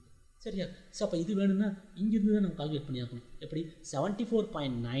 சரியா? ஸோ அப்போ இது வேணும்னா இங்கிருந்து தான் நம்ம கால்குலேட் பண்ணி ஆகணும். எப்படி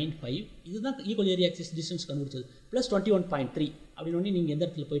 74.95 இதுதான் ஈக்குவல் ஏரியா ஆக்சிஸ் டிஸ்டன்ஸ் கண்டுபிடிச்சது, ப்ளஸ் 21.3 அப்படின்னு நீங்கள் எந்த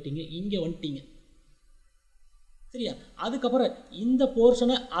இடத்துல போயிட்டீங்க, இங்கே வந்துட்டீங்க. சரியா? அதுக்கப்புறம் இந்த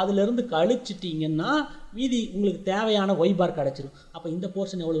போர்ஷனை அதிலிருந்து கழிச்சிட்டிங்கன்னா மீதி உங்களுக்கு தேவையான ஒய் பார் கிடச்சிரும். அப்போ இந்த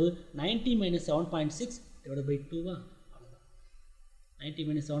போர்ஷன் எவ்வளவு 90 - 7.6 / 2 அவ்வளோதான். 90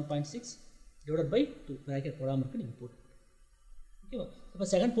 - 7.6 / 2 ப்ராக்கெட் போடாமல் இருக்குது, நீங்கள் போட்டு. ஓகேவா? இப்போ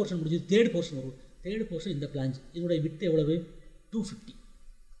செகண்ட் போர்ஷன் முடிஞ்சது, தேர்ட் போர்ஷன் வரும். தேர்ட் போர்ஷன் இந்த பிளாஞ்ச், இதனுடைய வித்து எவ்வளவு 250.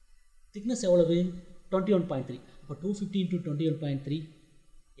 திக்னஸ் எவ்வளவு 21.3. அப்போ 250 × 21.3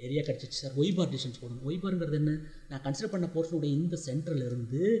 ஏரியா கிடச்சிச்சு சார். ஒய் பார் டிஸ்டன்ஸ் போடணும். ஒய் பார்ங்கிறது என்ன, நான் கன்சிடர் பண்ண போர்ஷனுடைய இந்த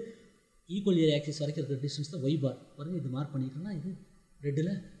சென்டர்லேருந்து ஈக்குவல் ஏரியா ஆக்சிஸ் வரைக்கும் இருக்கிற டிஸ்டன்ஸ் தான் ஒய் பார். பாருங்கள், இது மார்க் பண்ணிக்கிறேன்னா இது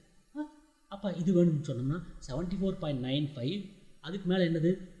ரெட்டில். அப்போ இது வேணும்னு சொன்னோம்னா 74.95. அதுக்கு மேலே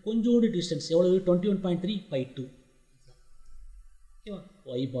என்னது, கொஞ்சோண்டு டிஸ்டன்ஸ் எவ்வளவு 21.3/2. ஓகேவா?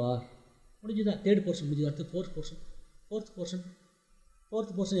 ஒய் பார் முடிஞ்சுதா. தேர்ட் போர்ஷன் முடிஞ்சுது. அடுத்து ஃபோர்த்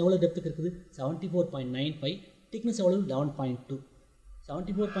போர்ஷன் எவ்வளோ டெப்த்துக்கு இருக்குது 74.95. திக்னஸ் எவ்வளவு 11.2.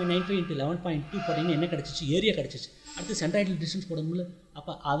 74.95 × 11.2 போட்டிங்கன்னா என்ன கிடச்சிச்சு, ஏரியா கிடச்சிச்சு. அடுத்து சென்ட்ராய்டல் டிஸ்டன்ஸ் போடணும்ல.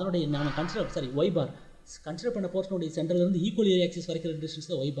 அப்போ அதனுடைய நம்ம ஒய் பார் கன்சிடர் பண்ண போர்ஷனுடைய சென்டர்லேருந்து ஈக்குவல் ஏரியா ஆக்சிஸ் வரைக்கிற டிஸ்டன்ஸ்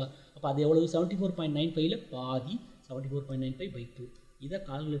தான் ஒய் பார். அப்போ அது எவ்வளவு 74.95ல் பாதி 74.95/2. இதை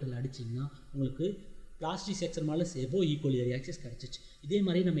கால்குலேட்டரில் அடிச்சிங்கன்னா உங்களுக்கு பிளாஸ்டிக் செக்ஷன் மேலே எபோ ஈக்குவல் ஏரியா ஆக்சிஸ் கிடச்சிச்சு. இதே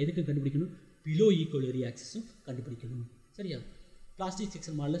மாதிரி நம்ம எதுக்கு கண்டுபிடிக்கணும், பிலோ ஈக்குவல் ஏரியா ஆக்சிஸும் கண்டுபிடிக்கணும். சரியா? பிளாஸ்டிக்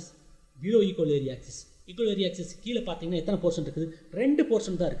செக்ஷன் மேலே below equal area axis, equal area axis கீழே பார்த்தீங்கன்னா எத்தனை போர்ஷன் இருக்குது, 2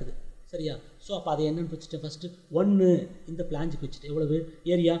 போர்ஷன் தான் இருக்குது. சரியா? ஸோ அப்போ அதை என்னென்னு வச்சுட்டேன், ஃபஸ்ட்டு 1 இந்த பிளாஞ்சுக்கு வச்சுட்டு எவ்வளவு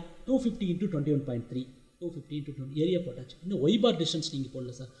ஏரியா 250 × 21.3. 250 × 20 ஏரியா போட்டாச்சு. இன்னும் ஒய் பார் டிஸ்டன்ஸ் நீங்கள்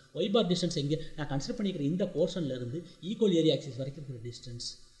போடல சார். ஒய் பார் டிஸ்டன்ஸ் எங்கே, நான் கன்சிடர் பண்ணிக்கிற இந்த போர்ஷன்லேருந்து ஈக்குவல் ஏரியா ஆக்சிஸ் வரைக்கும் இருக்கிற டிஸ்டன்ஸ்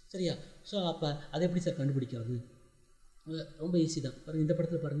சரியா? ஸோ அப்போ அதை எப்படி சார் கண்டுபிடிக்கிறது? ரொம்ப ஈஸி தான். பாருங்கள், இந்த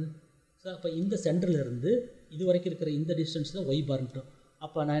படத்தில் பாருங்கள். ஸோ அப்போ இந்த சென்டர்லேருந்து இது வரைக்கும் இருக்கிற இந்த டிஸ்டன்ஸ் தான் ஒய் பார்ன்ட்டோம்.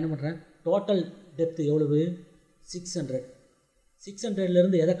 அப்போ நான் என்ன பண்ணுறேன், டோட்டல் டெப்த் எவ்வளவு? 600.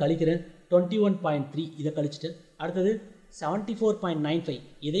 600லேருந்து எதை கழிக்கிறேன்? 21.3 இதை கழிச்சிட்டேன். அடுத்தது 74.95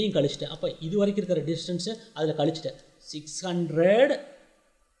 இதையும் கழிச்சிட்டேன். அப்போ இது வரைக்கும் இருக்கிற டிஸ்டன்ஸை அதில் கழிச்சிட்டேன். 600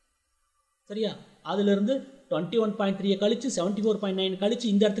 சரியா? அதிலிருந்து 21.3 கழிச்சு 74.9 கழிச்சு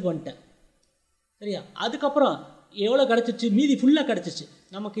இந்த இடத்துக்கு வந்துட்டேன். சரியா? அதுக்கப்புறம் எவ்வளோ கிடச்சிச்சு? மீதி ஃபுல்லாக கிடச்சிச்சு.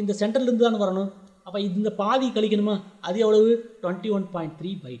 நமக்கு இந்த சென்டர்லேருந்து தானே வரணும். அப்போ இந்த பாதி கழிக்கணுமா? அது எவ்வளவு?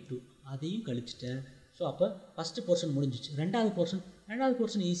 21.3/2 அதையும் கழிச்சிட்டேன். ஸோ அப்போ ஃபஸ்ட்டு போர்ஷன் முடிஞ்சிச்சு. ரெண்டாவது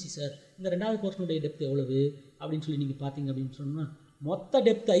போர்ஷன் ஈஸி சார். இந்த ரெண்டாவது போர்ஷனுடைய டெப்த் எவ்வளவு அப்படின்னு சொல்லி நீங்கள் பார்த்தீங்க அப்படின்னு சொன்னால், மொத்த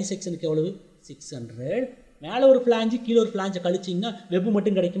டெப்த் ஐ செக்ஷனுக்கு எவ்வளவு? 600. மேலே ஒரு ஃப்ளாஞ்சு கீழே ஒரு ஃப்ளாஞ்சை கழிச்சிங்கன்னா வெப்பு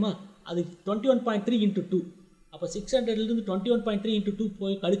மட்டும் கிடைக்குமா? அது 21.3 × 2. அப்போ 600லேருந்து 21.3 × 2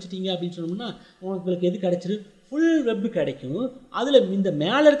 போய் கழிச்சிட்டிங்க அப்படின்னு சொன்னோம்னா உங்களுக்கு எது கிடச்சிரு? ஃபுல் வெப்பு கிடைக்கும். அதில் இந்த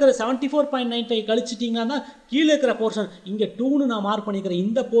மேலே இருக்கிற 74.95 கழிச்சிட்டிங்கன்னா கீழே இருக்கிற போர்ஷன், இங்கே 2ன்னு நான் மார்க் பண்ணிக்கிறேன்,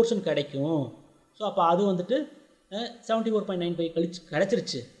 இந்த போர்ஷன் கிடைக்கும். ஸோ அப்போ அது வந்துட்டு 74.95 கழிச்சு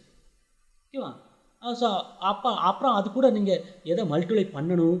கிடச்சிருச்சு. ஓகேவா? ஸோ அப்புறம் அது கூட நீங்கள் எதை மல்டிப்ளை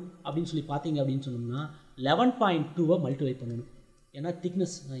பண்ணணும் அப்படின்னு சொல்லி பார்த்தீங்க அப்படின்னு சொன்னோம்னா 11.2 மல்டிப்ளை பண்ணணும். ஏன்னா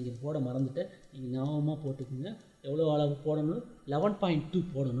திக்னஸ் நான் இங்கே போட மறந்துட்டேன், நீங்கள் ஞாபகமாக போட்டுக்கோங்க. எவ்வளோ அளவு போடணும்? 11.2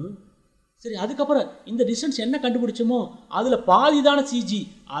 போடணும். சரி, அதுக்கப்புறம் இந்த டிஸ்டன்ஸ் என்ன கண்டுபிடிச்சோமோ அதில் பாதி தானே சிஜி.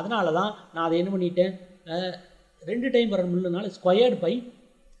 அதனால தான் நான் அதை என்ன பண்ணிட்டேன், 2 டைம் வர முடியலனால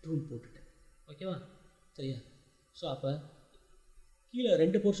ஸ்கொயர்டு/2 போட்டுட்டேன். ஓகேவா? சரியா? ஸோ அப்போ கீழே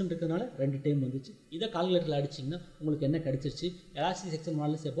 2 போர்ஷன் இருக்கிறதுனால 2 டைம் வந்துச்சு. இதை கால்குலேட்டரில் அடிச்சிங்கன்னா உங்களுக்கு என்ன கிடச்சிருச்சு? Elastic section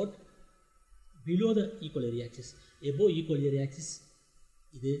models about below the equal area axis, above equal area axis,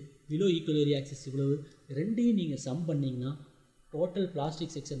 இது பிலோ ஈக்குவல் ஏரியா ஆக்சிஸ் இவ்வளவு. ரெண்டையும் நீங்கள் சம் பண்ணிங்கன்னா டோட்டல்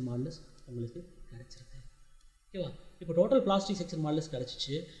பிளாஸ்டிக் செக்ஷன் மாடல்ஸ் உங்களுக்கு கிடச்சிருக்கு. ஓகேவா? இப்போ டோட்டல் பிளாஸ்டிக் செக்ஷன் மாடல்ஸ்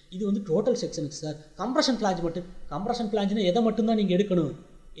கிடச்சிச்சு. இது வந்து டோட்டல் செக்ஷனுக்கு சார். கம்ப்ரஷன் பிளாஞ்ச் மட்டும். கம்ப்ரஷன் பிளாஞ்சுன்னா எதை மட்டும்தான் நீங்கள் எடுக்கணும்?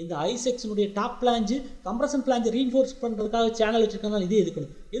 இந்த ஐ செக்ஷனுடைய டாப் பிளாஞ்சு கம்ப்ரஷன் பிளாஞ்சை ரீஇன்ஃபோர்ஸ் பண்ணுறதுக்காக சேனல் வச்சுருக்கனால இதே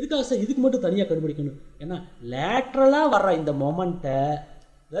எடுக்கணும். எதுக்காக சார்? இதுக்கு மட்டும் தனியாக கண்டுபிடிக்கணும். ஏன்னா லேட்ரலாக வர்ற இந்த மொமெண்ட்டை,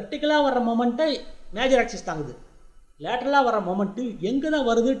 வெர்டிக்கலாக வர்ற மொமெண்ட்டை மேஜர் ஆக்சிஸ் தாங்குது. லேட்ரலாக வர மொமெண்ட்டு எங்கே தான்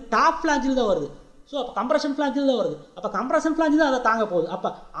வருது? டாப் பிளாஞ்சில் தான் வருது. ஸோ அப்போ கம்ப்ரஷன் பிளாஞ்சில் தான் வருது. அப்போ கம்ப்ரஷன் பிளாஞ்சு தான் அதை தாங்க போகுது. அப்போ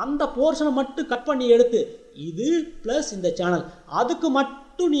அந்த போர்ஷனை மட்டும் கட் பண்ணி எடுத்து இது ப்ளஸ் இந்த சேனல், அதுக்கு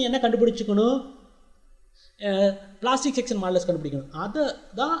மட்டும் நீ என்ன கண்டுபிடிச்சிக்கணும்? பிளாஸ்டிக் செக்ஷன் மாடல்ஸ் கண்டுபிடிக்கணும். அதை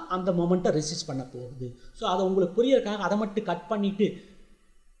தான் அந்த மொமெண்ட்டை ரெசிஸ்ட் பண்ண போகுது. ஸோ அதை உங்களுக்கு புரியறதுக்காக அதை மட்டும் கட் பண்ணிவிட்டு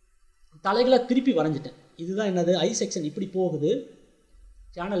தலைகளாக திருப்பி வரைஞ்சிட்டேன். இதுதான் என்னது? ஐ செக்ஷன் இப்படி போகுது,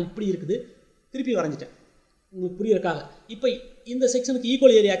 சேனல் இப்படி இருக்குது, திருப்பி வரைஞ்சிட்டேன் உங்களுக்கு புரியறதுக்காக. இப்போ இந்த செக்ஷனுக்கு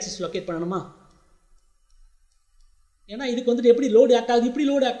ஈக்குவல் ஏரியா ஆக்சிஸ் லொக்கேட் பண்ணணுமா? ஏன்னா இதுக்கு வந்துட்டு எப்படி லோடு ஆக்ட் ஆகுது? இப்படி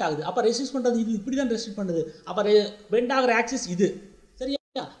லோடு ஆக்ட் ஆகுது. அப்போ ரெசிஸ்ட் பண்ணுறது இது இப்படி தான் ரெசிஸ்ட் பண்ணுது. அப்போ பெண்ட் ஆகிற ஆக்சிஸ் இது.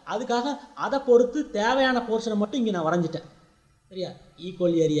 சரியா? அதுக்காக அதை பொறுத்து தேவையான போர்ஷனை மட்டும் இங்கே நான் வரைஞ்சிட்டேன். சரியா?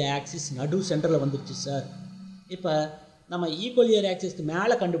 ஈக்குவல் ஏரியா ஆக்சிஸ் நடு சென்டரில் வந்துடுச்சு சார். இப்போ நம்ம ஈக்குவல் ஏரியா ஆக்சிஸ்க்கு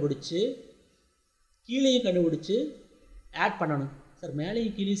மேலே கண்டுபிடிச்சி கீழேயும் கண்டுபிடிச்சி ஆட் பண்ணணும் சார்.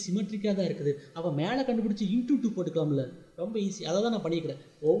 மேலேயும் கீழேயும் சிமெட்ரிக்காக தான் இருக்குது. அப்போ மேலே கண்டுபிடிச்சி × 2 போட்டுக்கலாம்ல. ரொம்ப ஈஸி. அதை தான் நான் பண்ணிக்கிறேன்.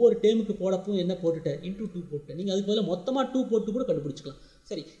 ஒவ்வொரு டேமுக்கு போடப்போ என்ன போட்டுட்டேன்? × 2 போட்டுட்டேன். நீங்கள் அதுக்கு பதிலாக மொத்தமாக 2 போட்டு கூட கண்டுபிடிச்சிக்கலாம்.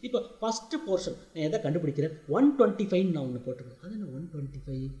 சரி, இப்போ ஃபஸ்ட்டு போர்ஷன் நான் எதை கண்டுபிடிக்கிறேன்? 125 நான் ஒன்று போட்டுருக்கேன். அது என்ன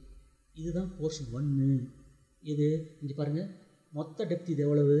 125? இதுதான் போர்ஷன் 1. இது இங்கே பாருங்கள், மொத்த டெப்த் இது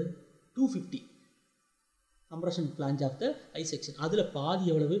எவ்வளவு? 250 compression பிளாஞ்ச் of the I section. அதில் பாதி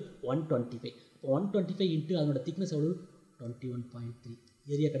எவ்வளவு? 125. இப்போ 125 இன்ட்டு அதனோட திக்னஸ் எவ்வளவு? 21.3.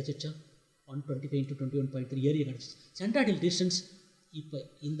 ஏரியா கிடச்சிச்சா? 125 × 21.3 ஏரியா கிடச்சிச்சு. சென்ட்ராய்டல் டிஸ்டன்ஸ் இப்போ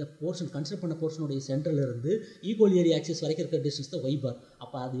இந்த போர்ஷன் கன்சிடர் பண்ண போர்ஷனுடைய சென்டர்லேருந்து ஈக்குவல் ஏரியா ஆக்சிஸ் வரைக்கும் இருக்கிற டிஸ்டன்ஸ் தான் ஒய் பார்.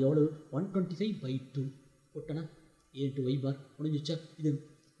 அப்போ அது எவ்வளவு? 125/2 போட்டோன்னா A × ஒய் பார் முடிஞ்சிச்சா? இது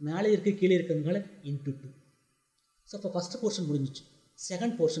மேலே இருக்க கீழே இருக்கிறதுனால × 2. ஸோ அப்போ ஃபஸ்ட்டு போர்ஷன் முடிஞ்சிச்சு.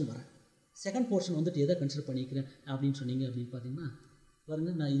 செகண்ட் போர்ஷன் வரேன். செகண்ட் போர்ஷன் வந்துட்டு எதை கன்சிடர் பண்ணிக்கிறேன் அப்படின்னு சொன்னீங்க அப்படின்னு பார்த்தீங்கன்னா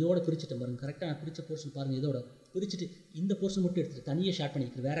பாருங்கள், நான் இதோட பிரிச்சுட்டேன் பாருங்கள். கரெக்டாக நான் பிரித்த போர்ஷன் பாருங்கள். இதோட பிரிச்சுட்டு இந்த போர்ஷன் மட்டும் எடுத்துகிட்டு தனியாக ஷேர்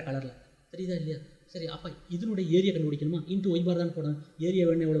பண்ணிக்கிறேன் வேறு கலரில். தெரியுதா இல்லையா? சரி, அப்போ இதனுடைய ஏரியா கண்டுபிடிக்கணுமா? × ஒய் பார் தான் போடணும். ஏரியா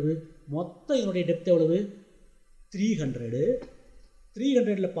வேணும் எவ்வளவு? மொத்தம் இதனுடைய டெப்த் எவ்வளவு? 300.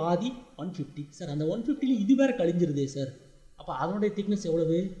 300ல் பாதி 150 சார். அந்த 150ல் இது வேறு கழிஞ்சிருதே சார். அப்போ அதனுடைய திக்னஸ்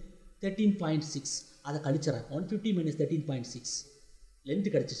எவ்வளவு? 13.6. அதை கழிச்சிடறேன். 150 - 13.6 லென்த்து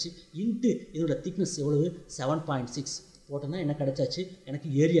கிடச்சிச்சு. இன்ட்டு இதோட திக்னஸ் எவ்வளவு? 7.6 போட்டோன்னா என்ன கிடச்சாச்சு? எனக்கு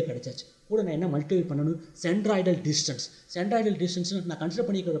ஏரியா கிடச்சாச்சு. கூட நான் என்ன மல்டிப்ளை பண்ணணும்? Centroidal distance. சென்ட்ராய்டல் டிஸ்டன்ஸ் நான் கன்சிடர்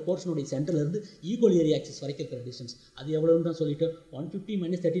பண்ணிக்கிற போர்ஷனுடைய சென்டர்லேருந்து ஈக்குவல் ஏரியா ஆக்சிஸ் வரைக்கும் இருக்கிற டிஸ்டன்ஸ் அது எவ்வளோன்னு தான் சொல்லிவிட்டு 150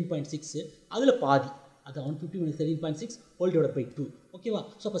 - 13.6 அதில் பாதி அது 150 minus 13.6 whole divided by 2. ஓகேவா?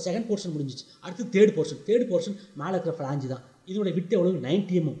 ஸோ அப்போ செகண்ட் போர்ஷன் முடிஞ்சிச்சு. அடுத்து தேர்ட் போர்ஷன் மேலே இருக்கிற ஃப்ளாஞ்சு தான். இதோட விட்டு எவ்வளவு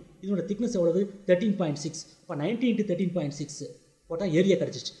 90 mm, இதோட திக்னஸ் எவ்வளவு 13.6. அப்போ 90 into 13.6 போட்டால் ஏரியா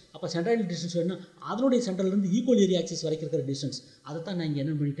கிடச்சிச்சு. அப்போ சென்ட்ரல் டிஸ்டன்ஸ் வேணும்னா அதனுடைய சென்ட்ரல்லேருந்து ஈக்குவல் ஏரியா ஆக்சிஸ் வரைக்கும் இருக்கிற டிஸ்டன்ஸ் அதை தான் நான் இங்கே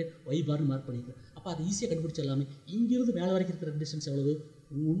என்ன பண்ணிவிட்டு ஒய் பார்னு மார்க் பண்ணிக்கிறேன். அப்போ அது ஈஸியாக கண்டுபிடிச்சிடலாமே. இங்கிருந்து மேலே வரைக்கும் இருக்கிற டிஸ்டன்ஸ் எவ்வளவு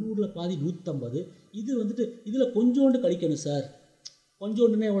 300 பாதி 150. இது வந்துட்டு இதில் கொஞ்சோண்டு கழிக்கணும் சார்.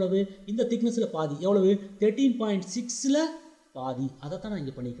 கொஞ்சோண்டுன்னா எவ்வளவு, இந்த திக்னஸில் பாதி எவ்வளவு 13.6ல் பாதி. அதை தான் நான்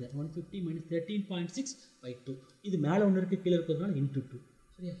இங்கே பண்ணிக்கிறேன். 150 minus 13.6 by 2. இது மேலே ஒன்று இருக்குது, கீழே இருக்கிறதுனால into 2.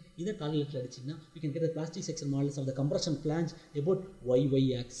 சரியா? இதை கால்குலேட்டர் அடிச்சிங்கன்னா we can get the plastic section modulus of the compression flange about y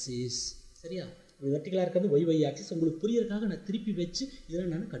axis. சரியா? இது வெர்டிகலாக இருக்கிறது y axis. உங்களுக்கு புரியறதுக்காக நான் திருப்பி வச்சு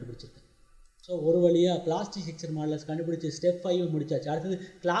இதில் நான் கண்டுபிடிச்சிருக்கேன். ஸோ ஒரு வழியாக பிளாஸ்டிக் செக்ஷன் மாடலஸ் கண்டுபிடிச்சி ஸ்டெப் 5 முடிச்சாச்சு. அடுத்தது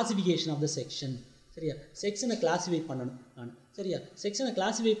கிளாசிஃபிகேஷன் ஆஃப் த செக்ஷன். சரியா? செக்ஷனை கிளாஸிஃபை பண்ணணும் நான். சரியா? செக்ஷனை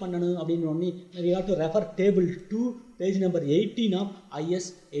கிளாஸிஃபை பண்ணணும் அப்படின்னு ஒன்று we have to refer table 2 page number 18 of IS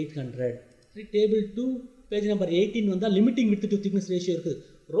 800. சரி, டேபிள் 2 பேஜ் நம்பர் 18 வந்தால் limiting with to thickness ratio இருக்குது.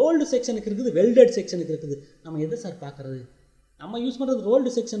 ரோல்டு செக்ஷனுக்கு இருக்குது, வெல்டட் செக்ஷனுக்கு இருக்குது. நம்ம எதை சார் பார்க்குறது? நம்ம யூஸ் பண்ணுறது ரோல்டு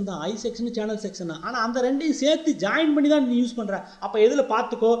செக்ஷன் தான், ஐ செக்ஷன் சேனல் செக்ஷன் தான். ஆனால் அந்த ரெண்டையும் சேர்த்து ஜாயின் பண்ணி தான் நீ யூஸ் பண்ணுற. அப்போ எதில்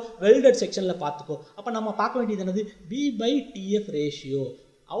பார்த்துக்கோ, வெல்டட் செக்ஷனில் பார்த்துக்கோ. அப்போ நம்ம பார்க்க வேண்டியது என்னது, B/TF ratio,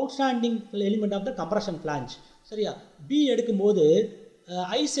 outstanding element of the compression flange. சரியா? பி எடுக்கும்போது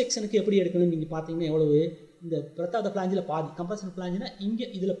ஐ செக்ஷனுக்கு எப்படி எடுக்கணும்னு நீங்கள் பார்த்தீங்கன்னா எவ்வளவு, இந்த பிரெத் ஆஃப் த ஃப்ளாஞ்சில் பாதி, கம்ப்ரஷன் ஃப்ளாஞ்சுனா இங்கே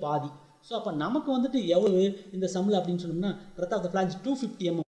இதில் பாதி. ஸோ அப்போ நமக்கு வந்துட்டு எவ்வளவு இந்த சம்மில் அப்படின்னு சொன்னோம்னா breadth of the flange 250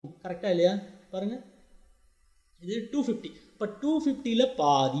 mm. கரெக்டாக இல்லையா? பாருங்கள், இது 250. இப்போ 250ல்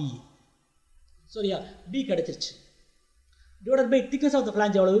பாதி. சரியா? பி கிடச்சிருச்சு. Divided by thickness of the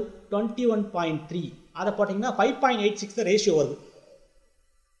flange எவ்வளவு 21.3. அதை போட்டிங்கன்னா 5.86 தான் ரேஷியோ வருது.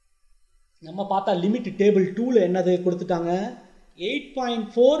 நம்ம பார்த்தா லிமிட் டேபிள் 2ல் என்னது கொடுத்துட்டாங்க,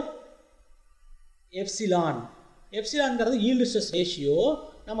 8.4 எப்சிலான். எப்சிலான்ங்கிறது yield stress ratio.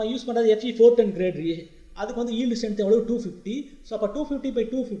 நம்ம யூஸ் பண்ணுறது FE 410 கிரேட். அதுக்கு வந்து ஈல்டு ஸ்ட்ரென்த் எவ்வளோ 250. ஸோ அப்போ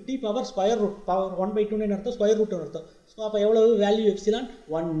 250/250 பவர் ஸ்கொயர் ரூட், பவர் 1/2 அர்த்தம், ஸ்கொயர் ரூட் அர்த்தம். ஸோ அப்போ எவ்வளவு வேல்யூ எப்சிலான்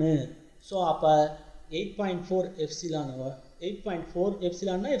 1. ஸோ அப்போ 8.4 எப்சிலான், 8.4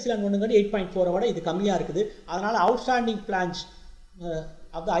 எப்சிலான்னா எப்சிலான் 1 8.4 விட இது கம்மியாக இருக்குது. அதனால் outstanding flange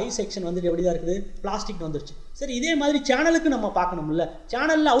of the I section வந்துட்டு எப்படி தான் இருக்குது, பிளாஸ்டிக் வந்துருச்சு. சரி, இதே மாதிரி சேனலுக்கு நம்ம பார்க்கணும்ல.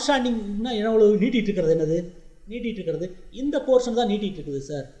 சேனலில் அவுட்ஸ்டாண்டிங்னா எவ்வளவு நீட்டிகிட்டு இருக்கிறது, என்னது நீட்டிகிட்டு இருக்கிறது இந்த போர்ஷன் தான் நீட்டிகிட்டு இருக்குது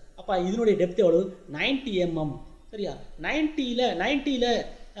சார். அப்போ இதனுடைய டெப்த் எவ்வளவு 90 mm. சரியா? 90ல்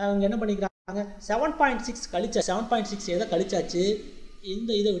அவங்க என்ன பண்ணிக்கிறாங்க, 7.6 கழிச்சா, 7.6 எதை கழிச்சாச்சு,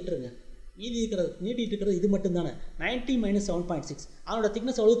 இந்த இதை விட்டுருங்க. மீதி இருக்கிறது நீட்டிகிட்டு இருக்கிறது இது மட்டும் தானே. 90 minus 7.6, அதனோட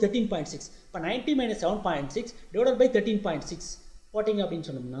திக்னஸ் எவ்வளவு 13.6. இப்போ 90 minus 7.6 டிவைடட் பை 13.6 போட்டிங்க அப்படின்னு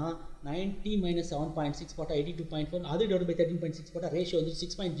சொன்னோம்னா 90 minus 7.6 போட்டால் 82.4, அது டிவைட் பை 13.6 போட்டால் ரேஷியோ வந்து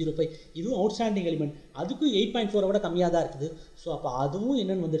 6.05. இதுவும் அவுட்ஸ்டாண்டிங் எலிமெண்ட், அதுக்கும் 8.4 விட கம்மியாக தான் இருக்குது. ஸோ அப்போ அதுவும்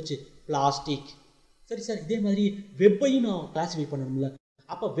என்னென்னு வந்துருச்சு, பிளாஸ்டிக். சரி சார், இதே மாதிரி வெப்பையும் நான் கிளாஸிஃபை பண்ணணும்ல.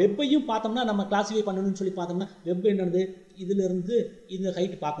 அப்போ வெப்பையும் பார்த்தோம்னா நம்ம கிளாஸிஃபை பண்ணணும்னு சொல்லி பார்த்தோம்னா வெப் என்னது, இதிலிருந்து இந்த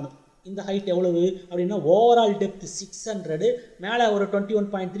ஹைட் பார்க்கணும். இந்த ஹைட் எவ்வளவு அப்படின்னா ஓவரால் டெப்த் 600, மேலே ஒரு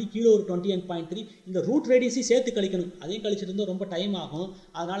 21.3, கீழே ஒரு 21.3. இந்த ரூட் ரேடியஸையும் சேர்த்து கழிக்கணும். அதையும் கழிச்சிட்டு இருந்தால் ரொம்ப டைம் ஆகும்.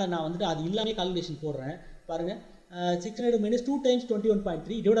 அதனால் நான் வந்துட்டு அது இல்லாமல் கால்குலேஷன் போடுறேன். பாருங்கள், 600 minus 2 times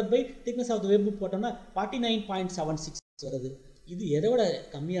 21.3 divide by thickness of the web போட்டோம்னா 49.76 வருது. இது எதோட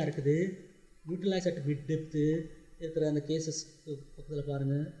கம்மியாக இருக்குது, நியூட்ரலைஸ் அட் மிட் டெப்த்து இருக்கிற அந்த கேசஸ் பக்கத்தில்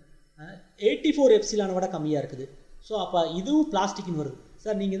பாருங்கள் 84 எப்சிலானை விட கம்மியாக இருக்குது. ஸோ அப்போ இதுவும் பிளாஸ்டிக்னு வருது.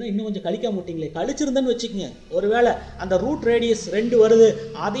 சார் நீங்கள் தான் இன்னும் கொஞ்சம் கழிக்காம விட்டீங்களே, கழிச்சிருந்தேன்னு வச்சுக்கோங்க. ஒருவேளை அந்த ரூட் ரேடியஸ் 2 வருது,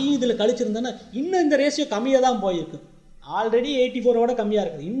 அதையும் இதில் கழிச்சிருந்தேன்னா இன்னும் இந்த ரேஷியோ கம்மியாக தான் போயிருக்கு. ஆல்ரெடி 84 கம்மியாக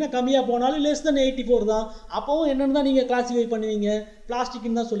இருக்குது. இன்னும் கம்மியாக போனாலும் லெஸ் தென் 84 தான். அப்போவும் என்னென்னு தான் நீங்கள் கிளாஸிஃபை பண்ணுவீங்க,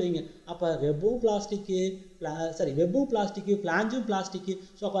 பிளாஸ்டிக்னு தான் சொல்லுவீங்க. அப்போ வெப்பும் பிளாஸ்டிக்கு, வெப்பும் பிளாஸ்டிக்கு, ஃப்ளாஞ்சும் பிளாஸ்டிக்கு.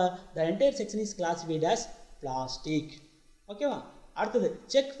 ஸோ அப்போ the entire section is classified as plastic. ஓகேவா? அடுத்தது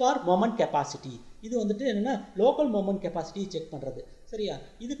செக் ஃபார் மொமெண்ட் கெப்பாசிட்டி. இது வந்துட்டு என்னென்னா லோக்கல் மொமெண்ட் கெப்பாசிட்டி செக் பண்ணுறது. சரியா?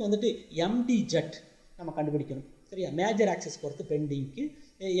 இதுக்கு வந்துட்டு எம்டி ஜெட் நம்ம கண்டுபிடிக்கணும். சரியா? மேஜர் ஆக்சஸ் பொறுத்து பெண்டிங்க்கு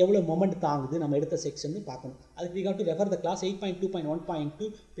எவ்வளோ மொமெண்ட் தாங்குது நம்ம எடுத்த செக்ஷன் பார்க்கணும். அதுக்கு we have to refer the class 8.2.1.2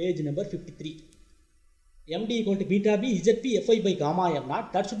 page number 53. MD equal to beta B ZP FI by gamma m naught,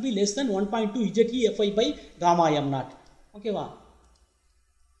 that should be less than 1.2 ZE FI by gamma m naught. ஓகேவா?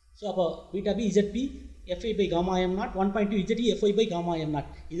 So அப்போ beta B ZP FI by gamma m naught 1.2 ZE FI by gamma m naught.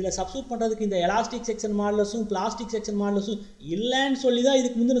 இதில் substitute பண்ணுறதுக்கு இந்த elastic section மாடலஸும் plastic section மாடலஸும் இல்லைன்னு சொல்லி தான்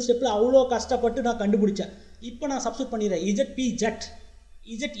இதுக்கு முந்தின ஸ்டெப்பில் அவ்வளோ கஷ்டப்பட்டு நான் கண்டுபிடிச்சேன். இப்போ நான் சப்ஸ்டியூட் பண்ணிடுறேன். ZP ஜெட்,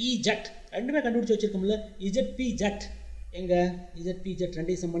 ZE ஜெட் ரெண்டுமே கண்டுபிடிச்சி வச்சுருக்கோம்ல. ZP ஜெட் எங்கே, ZP ஜெட்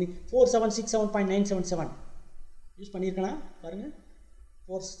ரெண்டையும் சம் பண்ணி 4767.977 யூஸ் பண்ணியிருக்கேனா பாருங்கள்.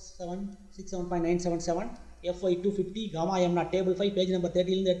 476.977, FY 250, gamma m naught table 5 page number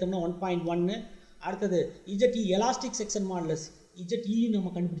 30 இருந்து எடுத்தோம்னா 1.1. அடுத்தது ZE elastic section modulus ZE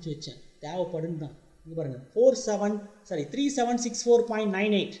நம்ம கண்டுபிடிச்சு வச்சேன் தேவைப்படுன்னு தான். இங்கே பாருங்கள்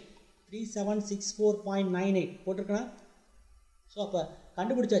 3764.98 போட்டிருக்கேன். ஸோ அப்போ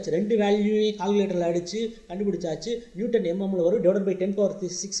கண்டுபிடிச்சாச்சு, ரெண்டு வேல்யூவே கால்குலேட்டரில் அடித்து கண்டுபிடிச்சாச்சு. நியூட்டன் எம்எம்மில் வரும், டிவைட் பை 10⁶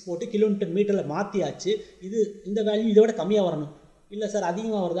 போட்டு கிலோமீட்டர் மீட்டரில் மாற்றியாச்சு. இந்த வேல்யூ இதோட கம்மியாக வரணும். இல்லை சார்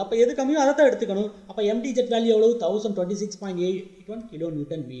அதிகமாக வருது, அப்போ எது கம்மியோ அதை தான் எடுத்துக்கணும். அப்போ எம்டிஜெட் வேல்யூ எவ்வளவு 1026.81 கிலோ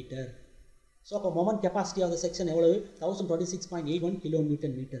நியூட்டன் மீட்டர். ஸோ அப்போ moment capacity of the section எவ்வளவு 1026.81 கிலோ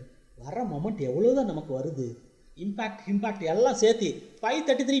நியூட்டன் மீட்டர். வர மொமெண்ட் எவ்வளோ தான் நமக்கு வருது, இம்பாக்ட் எல்லாம் சேர்த்து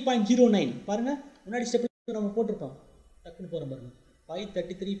 533.09. பாருங்கள் முன்னாடி ஸ்டெப் நம்ம போட்டிருப்போம், டக்குன்னு போகிறோம் பாருங்கள்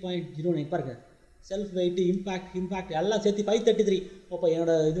 533.09. பாருங்கள் செல்ஃப் வெயிட்டு இம்பாக்ட் எல்லாம் சேர்த்து 533. அப்போ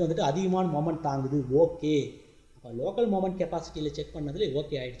என்னோட இது வந்துட்டு அதிகமான மொமெண்ட் தாங்குது. ஓகே, அப்போ லோக்கல் மொமெண்ட் கெப்பாசிட்டியில் செக் பண்ணதில்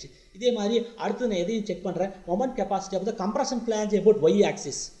ஓகே ஆகிடுச்சு. இதே மாதிரி அடுத்து நான் எதையும் செக் பண்ணுறேன், moment capacity of the compression flange about Y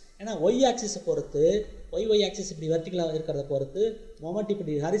axis. ஏன்னா ஒய் ஆக்சிஸை பொறுத்து ஒய் ஆக்சிஸ் இப்படி வெர்டிகலாக இருக்கிறத பொறுத்து மொமெண்ட்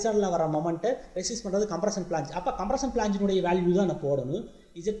இப்படி ஹரிசானலாக வர மொமெண்ட்டை ரெசிஸ்ட் பண்ணுறது கம்ப்ரஷன் ஃப்ளான்ஜ். அப்போ கம்ப்ரஷன் ஃப்ளான்ஜினுடைய வேல்யூ தான் நான் போடணும்.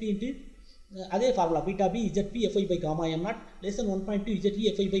 ZP இன்ட்டு அதே formula beta B ZP FI by gamma m naught less than 1.2 ZE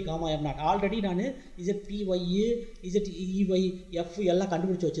FI by gamma m naught. Already நான் ZPY ZEY F எல்லாம்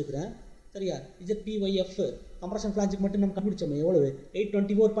கண்டுபிடிச்சி வச்சுருக்கிறேன். சரியா, ZPYF கம்ப்ரஷன் ஃப்ளான்ஜுக்கு மட்டும் நம்ம கண்டுபிடிச்சோமே எவ்வளவு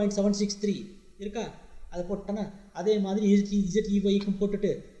 824.763 இருக்கா, அதை போட்டோன்னா அதே மாதிரி ZEYக்கும்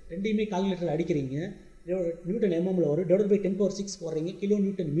போட்டுட்டு ரெண்டையுமே கால்குலேட்டரில் அடிக்கிறீங்க. நியூட்டன் எம்எம்மில் வரும், டிவைட் பை 10⁶ போடுறீங்க, கிலோ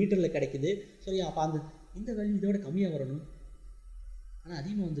நியூட்டன் மீட்டரில் கிடைக்குது. சரியா, அப்போ இந்த வேல்யூ இதோட கம்மியாக வரணும், ஆனால்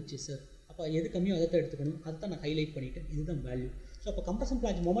அதிகமாக வந்துடுச்சு சார். அப்போ எது கம்மியோ அதை தான் எடுத்துக்கணும், அதை தான் நான் ஹைலைட் பண்ணிவிட்டேன். இதுதான் வேல்யூ. ஸோ அப்போ கம்ப்ரஷன்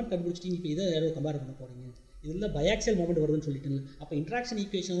ஃப்ளான்ஜ் மொமெண்ட் கண்டுபிடிச்சிட்டு இப்போ இதை யாரோ கம்பேர் பண்ண போகிறீங்க. இதில் பயாக்சியல் மொமெண்ட் வருதுன்னு சொல்லிட்டேன். அப்போ இன்ட்ராக்ஷன்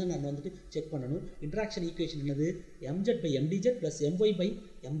ஈக்குவேஷன் தான் நான் வந்துட்டு செக் பண்ணணும். இன்ட்ராக்ஷன் ஈக்குவேஷன் என்னது, mz by mdz + my by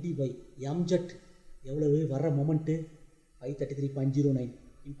mdy. mz எவ்வளவு வர்ற மொமெண்ட்டு 533.09.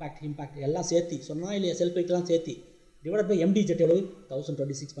 இம்பாக்ட் எல்லாம் சேர்த்தி சொன்னால் இல்லையா, செல்ஃப் வெயிட்லாம் சேர்த்தி டிவைட் பை mdz எவ்வளவு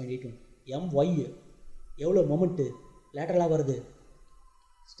 1026.81. my எவ்வளோ மொமெண்ட்டு லேட்டரலாக வருது,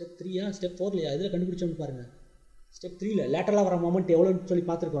 ஸ்டெப் 3யா ஸ்டெப் 4லையா இதில் கண்டுபிடிச்சோன்னு பாருங்கள். ஸ்டெப் 3ல் லேட்டரலாக வர மொமெண்ட் எவ்வளோன்னு சொல்லி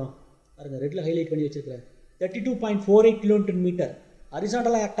பார்த்துருக்கோம் பாருங்கள், ரெட்டில் ஹைலைட் பண்ணி வச்சுருக்கிறேன். 32.48 கிலோமீட்டர் மீட்டர்.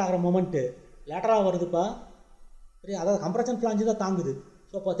 ஹரிசாண்டலாக ஆக்ட் ஆகிற மொமெண்ட்டு லேட்டராக வருதுப்பா. சரி, அதாவது கம்ப்ரஷன் ஃப்ளான்ஜ் தான் தாங்குது.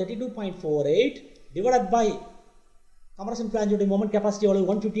 ஸோ அப்போ 32.48 divide by compression ஃப்ளான்ஜோடைய moment capacity எவ்வளோ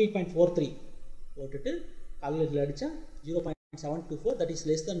 158.43 போட்டுட்டு கால்குலேட்டரில் அடித்தா 0.724, that is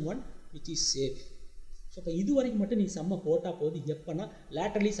less than 1, which is safe. So இப்போ இது வரைக்கும் மட்டும் நீங்கள் செம்ம போட்டால் போது. எப்போனா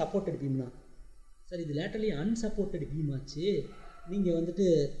லேட்டரலி சப்போர்ட்டட் பீம்னா, சார் இது லேட்டரலி அன்சப்போர்ட்டட் பீம் ஆச்சு, நீங்கள் வந்துட்டு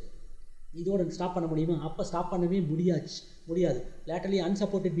இதோட ஸ்டாப் பண்ண முடியுமா, அப்போ ஸ்டாப் பண்ணவே முடியாது. லேட்டரலி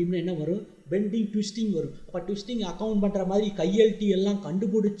அன்சப்போர்ட்டட் பீம்னா என்ன வரும், பெண்டிங் ட்விஸ்டிங் வரும். அப்போ ட்விஸ்டிங் அக்கௌண்ட் பண்ணுற மாதிரி கையெழுத்தி எல்லாம்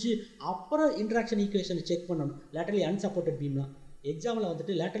கண்டுபிடிச்சி அப்புறம் இன்ட்ராக்ஷன் ஈக்குவேஷனை செக் பண்ணணும். லேட்டரலி அன்சப்போர்ட்டட் பீம்னா எக்ஸாமில்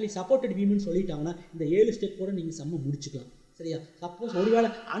வந்துட்டு லேட்டரலி சப்போர்ட்டட் பீம்னு சொல்லிட்டாங்கன்னா இந்த 7 ஸ்டெப் கூட நீங்கள் செம்ம முடிச்சுக்கலாம். சரியா, சப்போஸ் ஒருவேளை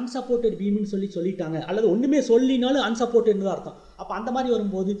அன்சப்போர்ட்டட் பீம்னு சொல்லிட்டாங்க அல்லது ஒன்றுமே சொல்லினாலும் அன்சப்போர்ட்டட்னு தான் அர்த்தம். அப்போ அந்த மாதிரி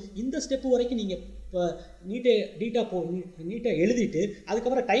வரும்போது இந்த ஸ்டெப்பு வரைக்கும் நீங்கள் இப்போ நீட்டாக எழுதிட்டு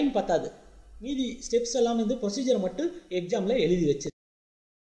அதுக்கப்புறம் டைம் பத்தாது, மீதி ஸ்டெப்ஸ் எல்லாம் வந்து ப்ரொசீஜரை மட்டும் எக்ஸாமில் எழுதி வச்சிருங்க.